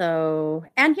 And so,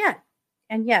 and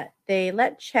yet they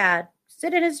let Chad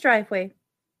sit in his driveway,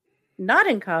 not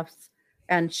in cuffs,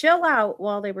 and chill out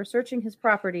while they were searching his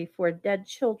property for dead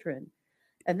children.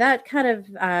 And that kind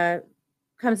of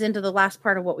comes into the last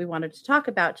part of what we wanted to talk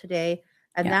about today.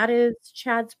 And that is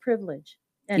Chad's privilege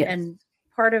and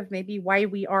part of maybe why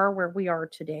we are where we are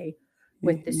today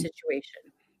with this situation.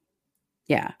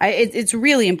 Yeah, it's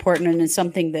really important, and it's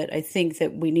something that I think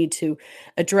that we need to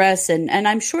address. And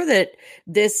I'm sure that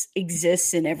this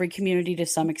exists in every community to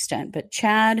some extent, but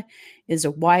Chad is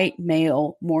a white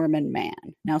male Mormon man.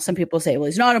 Now, some people say, well,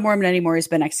 he's not a Mormon anymore. He's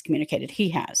been excommunicated. He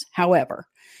has. However,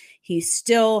 he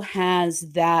still has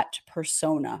that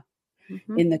persona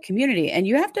in the community. And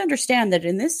you have to understand that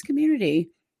in this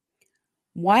community,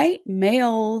 white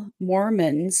male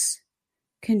Mormons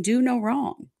can do no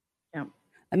wrong.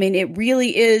 I mean, it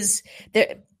really is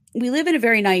that we live in a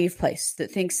very naive place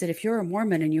that thinks that if you're a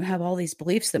Mormon and you have all these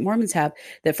beliefs that Mormons have,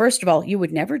 that first of all, you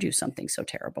would never do something so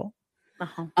terrible.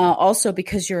 Also,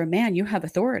 because you're a man, you have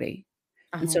authority.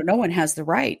 And so no one has the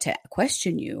right to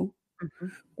question you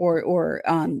or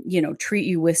treat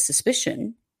you with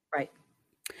suspicion. Right.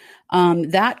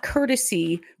 That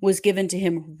courtesy was given to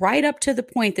him right up to the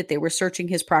point that they were searching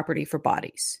his property for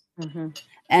bodies.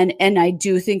 And I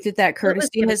do think that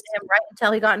courtesy has him right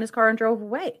until he got in his car and drove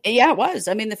away. Yeah, it was.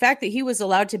 I mean, the fact that he was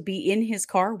allowed to be in his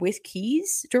car with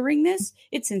keys during this,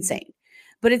 it's insane.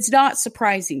 But it's not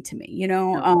surprising to me.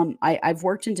 I've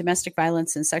worked in domestic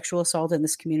violence and sexual assault in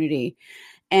this community.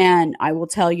 And I will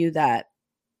tell you that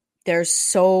there's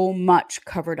so much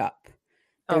covered up.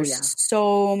 There's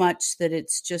so much that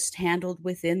it's just handled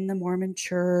within the Mormon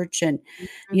church. And,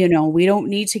 we don't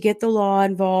need to get the law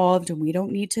involved, and we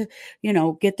don't need to,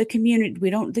 get the community. We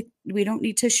don't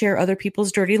need to share other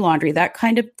people's dirty laundry. That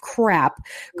kind of crap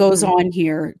goes on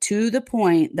here to the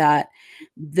point that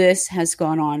this has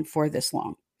gone on for this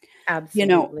long.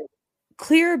 Absolutely.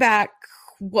 Clear back,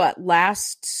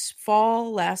 last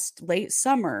late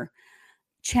summer,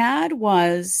 Chad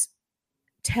was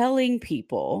telling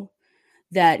people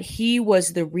that he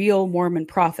was the real Mormon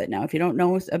prophet. Now, if you don't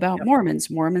know about Mormons,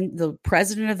 the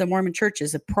president of the Mormon church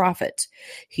is a prophet.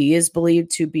 He is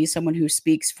believed to be someone who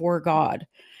speaks for God,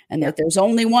 and that there's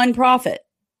only one prophet.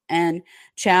 And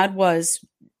Chad was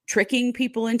tricking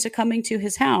people into coming to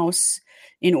his house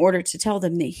in order to tell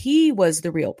them that he was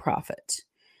the real prophet.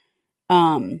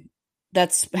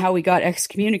 That's how he got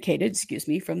excommunicated,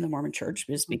 from the Mormon church,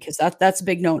 is because that's a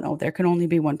big no-no. There can only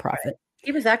be one prophet. Right.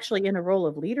 He was actually in a role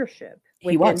of leadership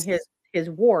within his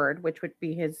ward, which would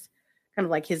be his kind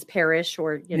of like his parish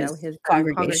or, his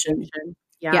congregation.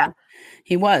 Yeah,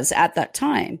 he was at that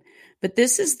time. But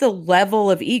this is the level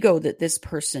of ego that this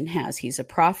person has. He's a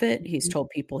prophet. He's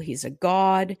told people he's a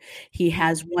god. He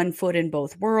has one foot in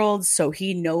both worlds. So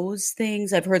he knows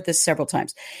things. I've heard this several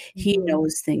times. He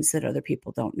knows things that other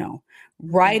people don't know.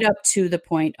 Right up to the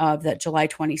point of that July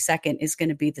 22nd is going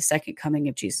to be the second coming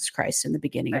of Jesus Christ and the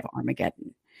beginning of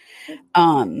Armageddon.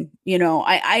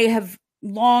 I have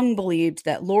long believed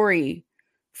that Lori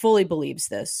fully believes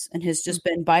this and has just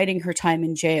been biding her time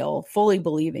in jail, fully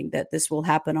believing that this will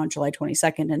happen on July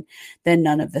 22nd, and then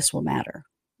none of this will matter.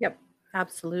 Yep.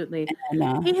 Absolutely.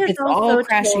 And He has it's all also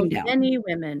crashing told down. many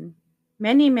women,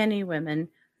 many women,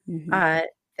 Mm-hmm.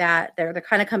 that they're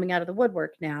kind of coming out of the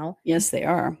woodwork now, Yes, they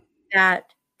are. that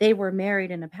they were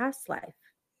married in a past life,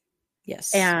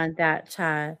 Yes. and that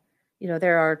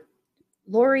there are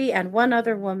Lori and one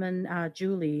other woman,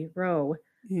 Julie Rowe,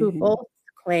 who Mm-hmm. both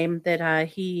claim that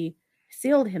he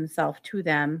sealed himself to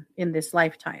them in this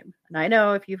lifetime. And I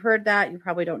know if you've heard that, you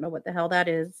probably don't know what the hell that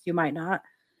is. You might not.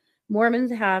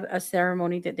 Mormons have a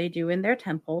ceremony that they do in their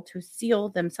temple to seal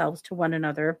themselves to one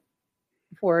another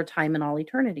for a time in all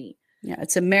eternity. Yeah,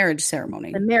 it's a marriage The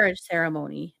ceremony, marriage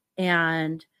ceremony.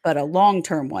 And but a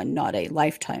long-term one, not a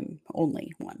lifetime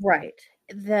only one. right.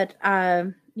 That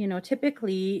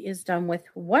typically is done with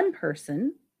one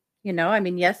person. I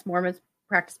mean, yes, Mormons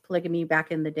practiced polygamy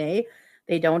back in the day.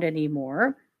 They don't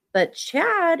anymore. But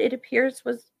Chad, it appears,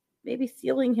 was maybe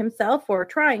sealing himself or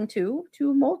trying to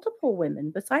multiple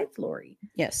women besides Lori.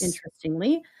 Yes.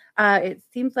 Interestingly, it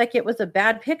seems like it was a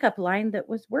bad pickup line that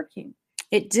was working.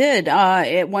 It did.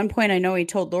 At one point, I know he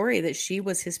told Lori that she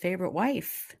was his favorite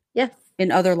wife Yes. in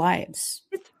other lives.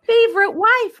 His favorite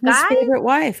wife, His guys. favorite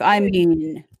wife. I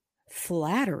mean,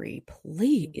 flattery,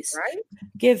 please. Right?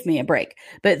 Give me a break.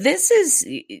 But this is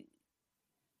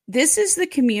the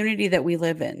community that we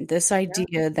live in. This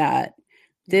idea that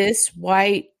this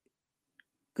white,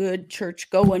 good church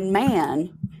going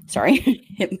man, sorry,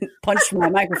 punched my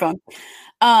microphone,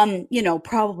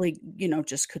 probably,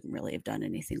 just couldn't really have done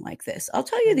anything like this. I'll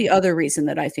tell you the other reason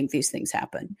that I think these things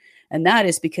happen. And that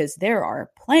is because there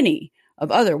are plenty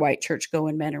of other white church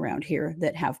going men around here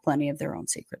that have plenty of their own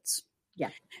secrets. Yeah.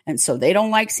 And so they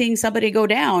don't like seeing somebody go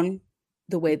down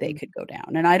the way they could go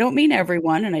down. And I don't mean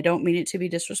everyone, and I don't mean it to be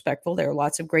disrespectful. There are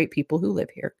lots of great people who live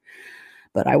here.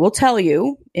 But I will tell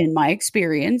you, in my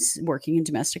experience working in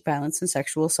domestic violence and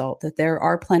sexual assault, that there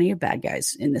are plenty of bad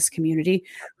guys in this community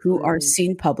who are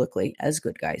seen publicly as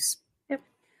good guys. Yep.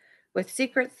 With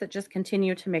secrets that just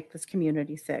continue to make this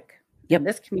community sick. Yep. And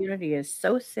this community is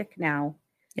so sick now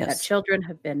that children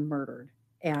have been murdered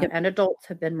and adults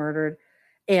have been murdered,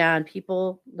 and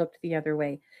people looked the other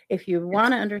way. If you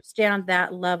want to understand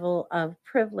that level of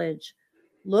privilege,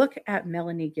 look at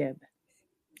Melanie Gibb.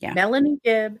 Yeah. Melanie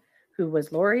Gibb, who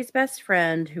was Lori's best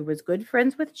friend, who was good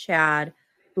friends with Chad,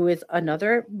 who is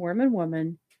another Mormon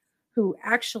woman, who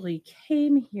actually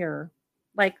came here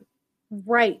like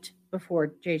right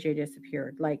before JJ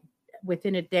disappeared. Like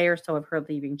within a day or so of her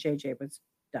leaving, JJ was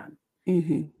done.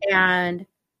 Mm-hmm. And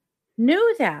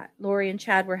knew that Lori and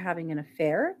Chad were having an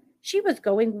affair. She was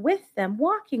going with them,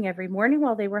 walking every morning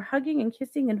while they were hugging and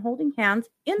kissing and holding hands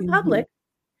in public.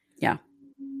 Yeah.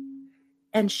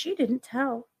 And she didn't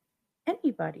tell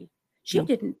anybody. She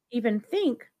didn't even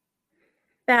think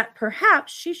that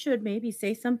perhaps she should maybe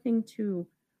say something to,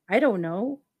 I don't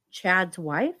know, Chad's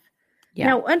wife. Yeah.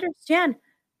 Now, understand,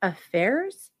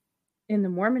 affairs in the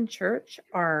Mormon church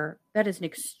that is an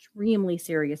extremely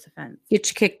serious offense. Get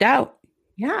you kicked out.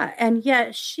 Yeah. And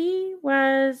yet she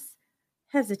was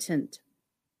hesitant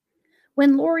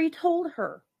when Lori told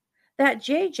her that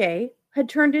JJ had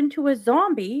turned into a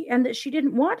zombie and that she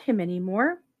didn't want him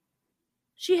anymore.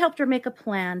 She helped her make a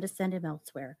plan to send him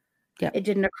elsewhere. Yep. It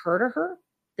didn't occur to her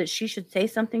that she should say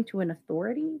something to an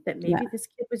authority, that maybe this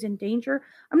kid was in danger.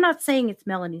 I'm not saying it's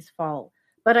Melanie's fault,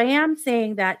 but I am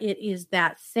saying that it is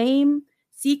that same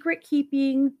secret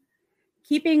keeping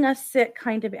us sick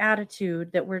kind of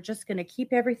attitude that we're just going to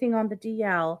keep everything on the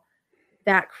DL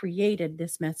that created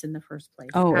this mess in the first place.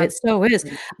 Oh, it so is.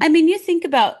 I mean, you think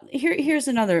about, here's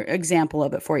another example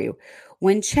of it for you.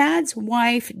 When Chad's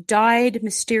wife died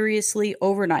mysteriously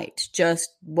overnight,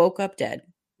 just woke up dead.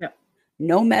 Yep.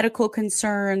 No medical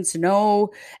concerns,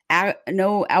 no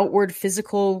outward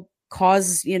physical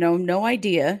cause, no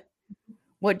idea.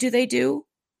 What do?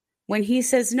 When he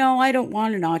says, no, I don't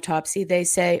want an autopsy, they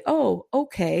say, oh,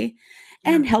 okay.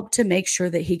 And help to make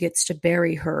sure that he gets to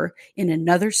bury her in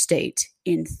another state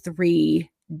in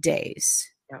 3 days.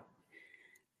 Yep.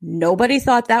 Nobody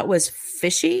thought that was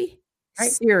fishy? Right.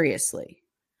 Seriously.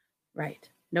 Right.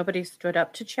 Nobody stood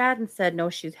up to Chad and said, no,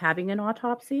 she's having an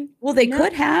autopsy. Well, they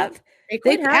could have.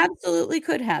 They absolutely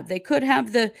could have. They could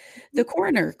have the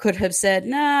coroner could have said,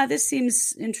 nah, this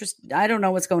seems interesting. I don't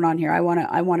know what's going on here. I want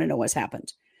to know what's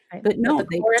happened. Right. But no,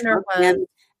 the coroner was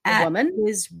a woman.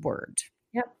 His word.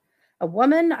 Yep. A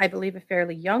woman, I believe a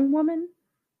fairly young woman.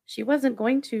 She wasn't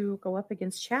going to go up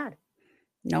against Chad.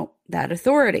 No, that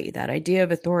authority, that idea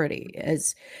of authority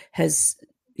has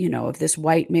of this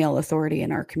white male authority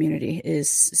in our community is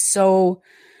so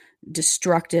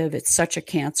destructive. It's such a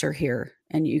cancer here.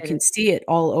 And you can see it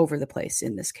all over the place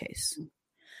in this case.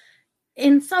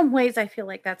 In some ways, I feel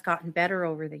like that's gotten better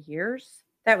over the years.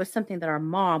 that was something that our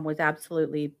mom was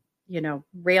absolutely,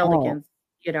 railed Oh, against,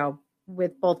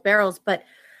 with both barrels. But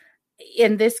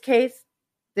in this case,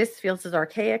 this feels as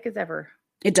archaic as ever.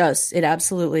 it does. It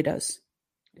absolutely does.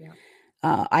 Yeah.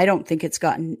 I don't think it's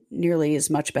gotten nearly as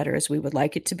much better as we would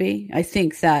like it to be. I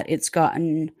think that it's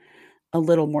gotten a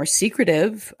little more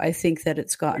secretive. I think that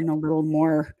it's gotten a little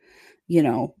more, you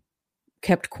know,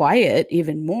 kept quiet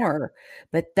even more.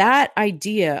 But that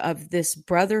idea of this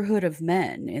brotherhood of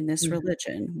men in this Mhm.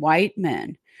 religion, white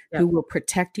men who Yep. will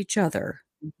protect each other,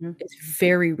 Mhm. is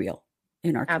very real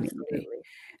in our community, Absolutely.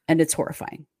 and it's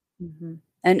horrifying. Mhm.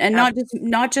 And Absolutely.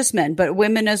 not just men, but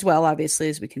women as well, obviously,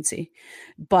 as we can see.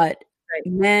 But Right.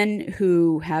 men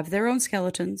who have their own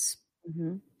skeletons,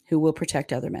 Mhm. who will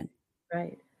protect other men.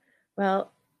 Right.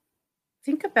 Well,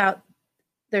 think about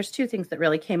there's two things that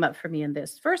really came up for me in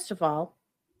this. First of all,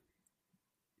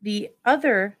 the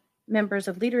other members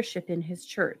of leadership in his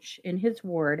church, in his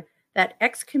ward, that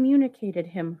excommunicated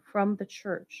him from the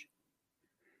church,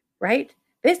 right?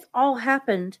 This all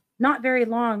happened not very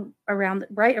long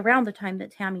right around the time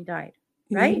that Tammy died,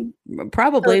 right? So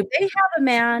Probably they have a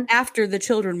man, after the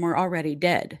children were already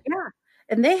dead. yeah,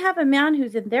 and they have a man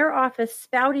who's in their office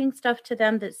spouting stuff to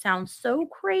them that sounds so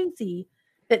crazy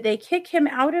that they kick him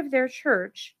out of their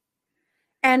church.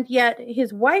 And yet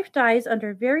his wife dies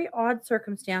under very odd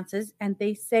circumstances, and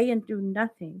they say and do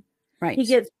nothing. He Right.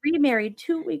 gets remarried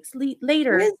 2 weeks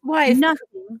later, His wife,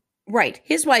 nothing. right.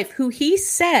 His wife, who he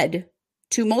said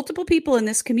to multiple people in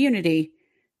this community,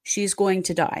 she's going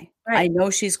to die. I Right. know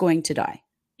she's going to die.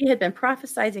 He had been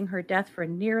prophesizing her death for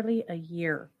nearly a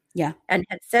year Yeah. and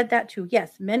had said that to,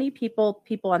 yes, many people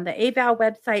on the AVOW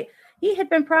website. He had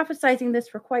been prophesizing this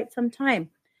for quite some time.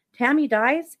 Tammy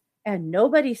dies, and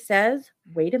nobody says,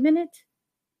 wait a minute,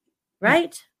 Yeah.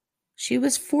 right? She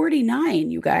was 49,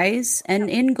 you guys, and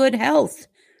in good health.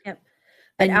 Yep.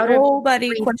 But And out of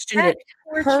nobody questioned it. respect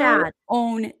for Her Chad,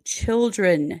 own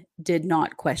children did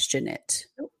not question it.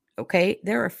 nope. Okay?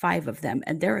 There are 5 of them,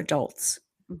 and they're adults,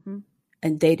 Mhm.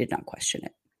 and they did not question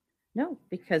it. No,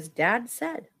 because Dad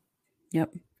said,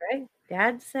 Yep. right?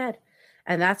 Dad said.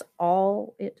 And that's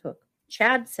all it took.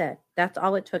 Chad said, that's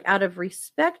all it took. Out of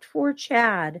respect for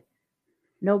Chad,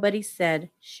 nobody said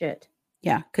shit.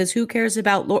 Yeah, because who cares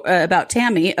about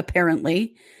Tammy?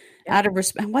 Apparently, Yep. out of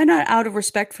respect. Why not out of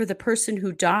respect for the person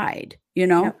who died? You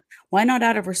know, Yep. why not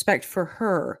out of respect for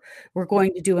her? We're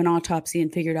going to do an autopsy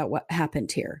and figure out what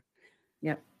happened here.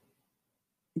 Yep.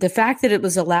 The fact that it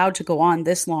was allowed to go on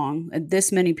this long and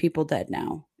this many people dead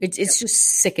now, it's just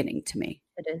sickening to me.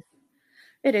 It is.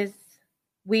 It is.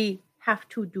 We have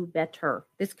to do better.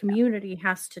 This community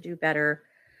has to do better.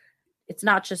 It's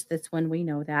not just this one. We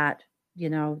know that.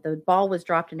 The ball was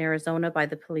dropped in Arizona by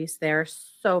the police there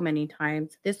so many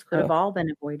times. This could have Oh, all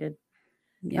been avoided.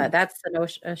 yeah, But that's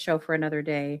a show for another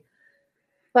day.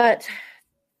 But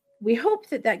we hope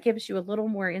that that gives you a little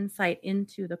more insight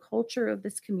into the culture of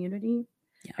this community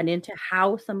yeah, and into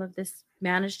how some of this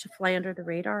managed to fly under the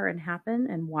radar and happen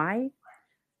and why,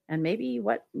 and maybe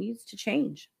what needs to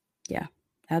change. yeah,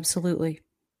 absolutely,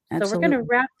 So we're going to absolutely.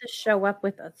 wrap this show up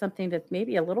with something that's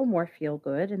maybe a little more feel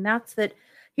good, and that's that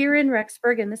here in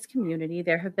Rexburg, in this community,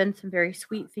 there have been some very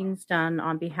sweet things done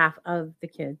on behalf of the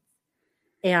kids.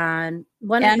 And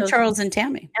one of And those Charles and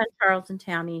Tammy. and Charles and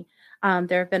Tammy,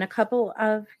 there have been a couple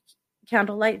of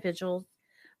candlelight vigils.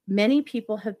 Many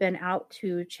people have been out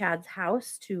to Chad's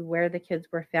house to where the kids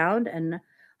were found and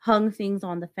hung things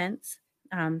on the fence,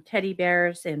 teddy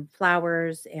bears and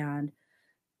flowers and,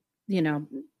 you know,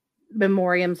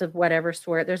 memoriams of whatever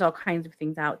sort. There's all kinds of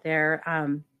things out there.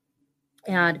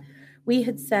 And we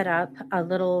had set up a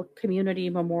little community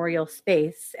memorial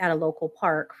space at a local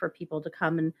park for people to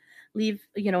come and leave,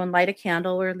 and light a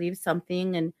candle or leave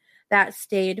something. And that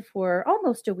stayed for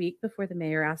almost a week before the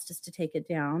mayor asked us to take it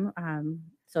down.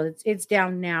 So it's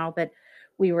down now, but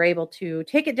we were able to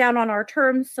take it down on our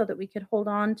terms so that we could hold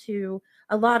on to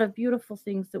a lot of beautiful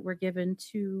things that were given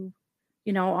to,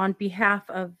 on behalf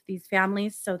of these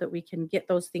families so that we can get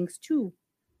those things to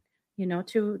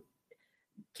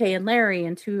Kay and Larry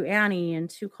and to Annie and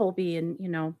to Colby and,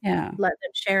 Yeah. let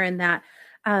them share in that.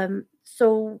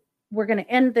 So we're going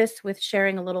to end this with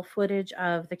sharing a little footage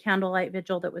of the candlelight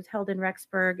vigil that was held in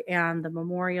Rexburg and the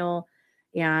memorial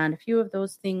and a few of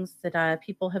those things that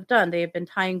people have done. They have been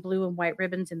tying blue and white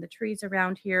ribbons in the trees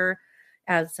around here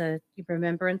as a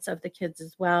remembrance of the kids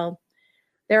as well.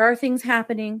 There are things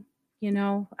happening,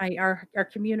 our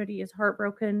community is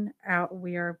heartbroken.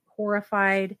 We are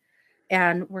horrified.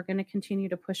 And we're going to continue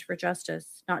to push for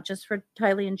justice, not just for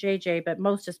Tylee and JJ, but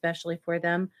most especially for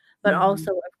them, but Mhm.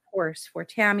 also, of course, for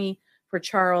Tammy, for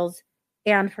Charles,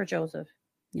 and for Joseph.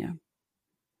 Yeah.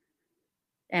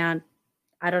 And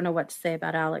I don't know what to say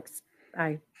about Alex.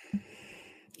 I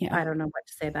don't know what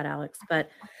to say about Alex, but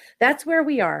that's where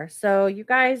we are. So you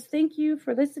guys, thank you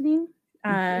for listening.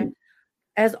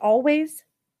 As always,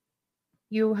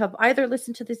 you have either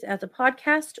listened to this as a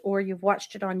podcast or you've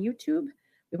watched it on YouTube.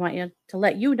 We want to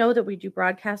let you know that we do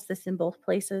broadcast this in both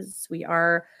places. We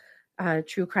are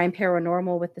True Crime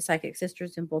Paranormal with the Psychic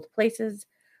Sisters in both places.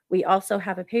 We also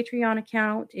have a Patreon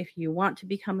account. If you want to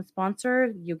become a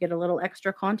sponsor, you get a little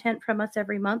extra content from us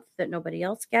every month that nobody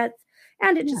else gets.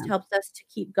 And it just helps us to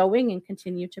keep going and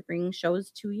continue to bring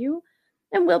shows to you.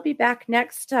 And we'll be back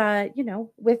next,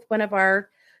 with one of our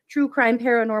True Crime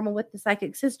Paranormal with the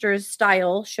Psychic Sisters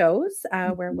style shows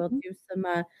where we'll do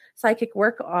some psychic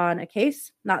work on a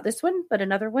case. Not this one, but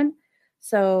another one.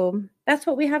 So that's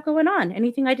what we have going on.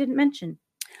 Anything I didn't mention?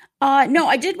 No,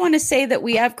 I did want to say that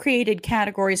we have created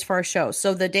categories for our show.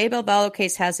 So the Daybell-The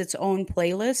case has its own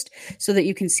playlist so that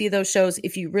you can see those shows.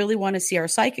 If you really want to see our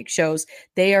psychic shows,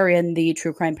 they are in the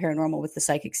True Crime Paranormal with the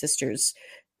Psychic Sisters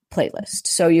playlist.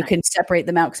 So you can separate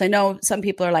them out. Because I know some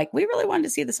people are like, we really wanted to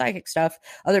see the psychic stuff.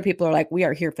 Other people are like, we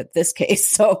are here for this case.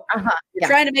 So we're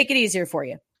trying to make it easier for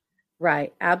you.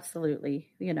 Right. Absolutely.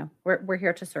 We're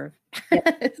here to serve.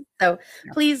 So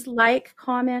please like,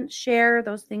 comment, share.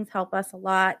 Those things help us a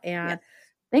lot. And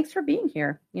thanks for being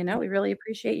here. We really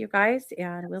appreciate you guys,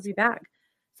 and we'll be back.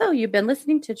 So you've been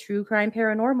listening to True Crime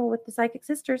Paranormal with the Psychic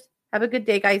Sisters. Have a good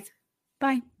day, guys.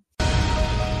 Bye.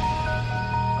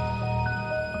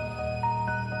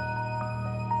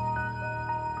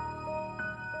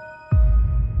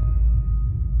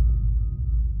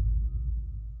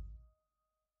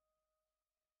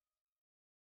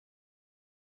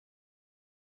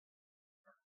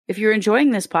 If you're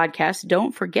enjoying this podcast,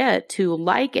 don't forget to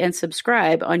like and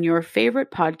subscribe on your favorite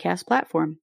podcast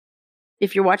platform.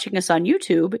 If you're watching us on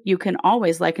YouTube, you can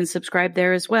always like and subscribe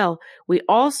there as well. We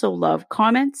also love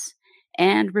comments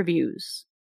and reviews.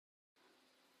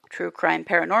 True Crime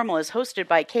Paranormal is hosted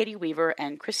by Katie Weaver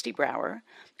and Christy Brower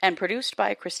and produced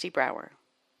by Christy Brower.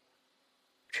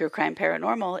 True Crime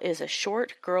Paranormal is a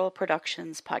Short Girl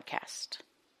Productions podcast.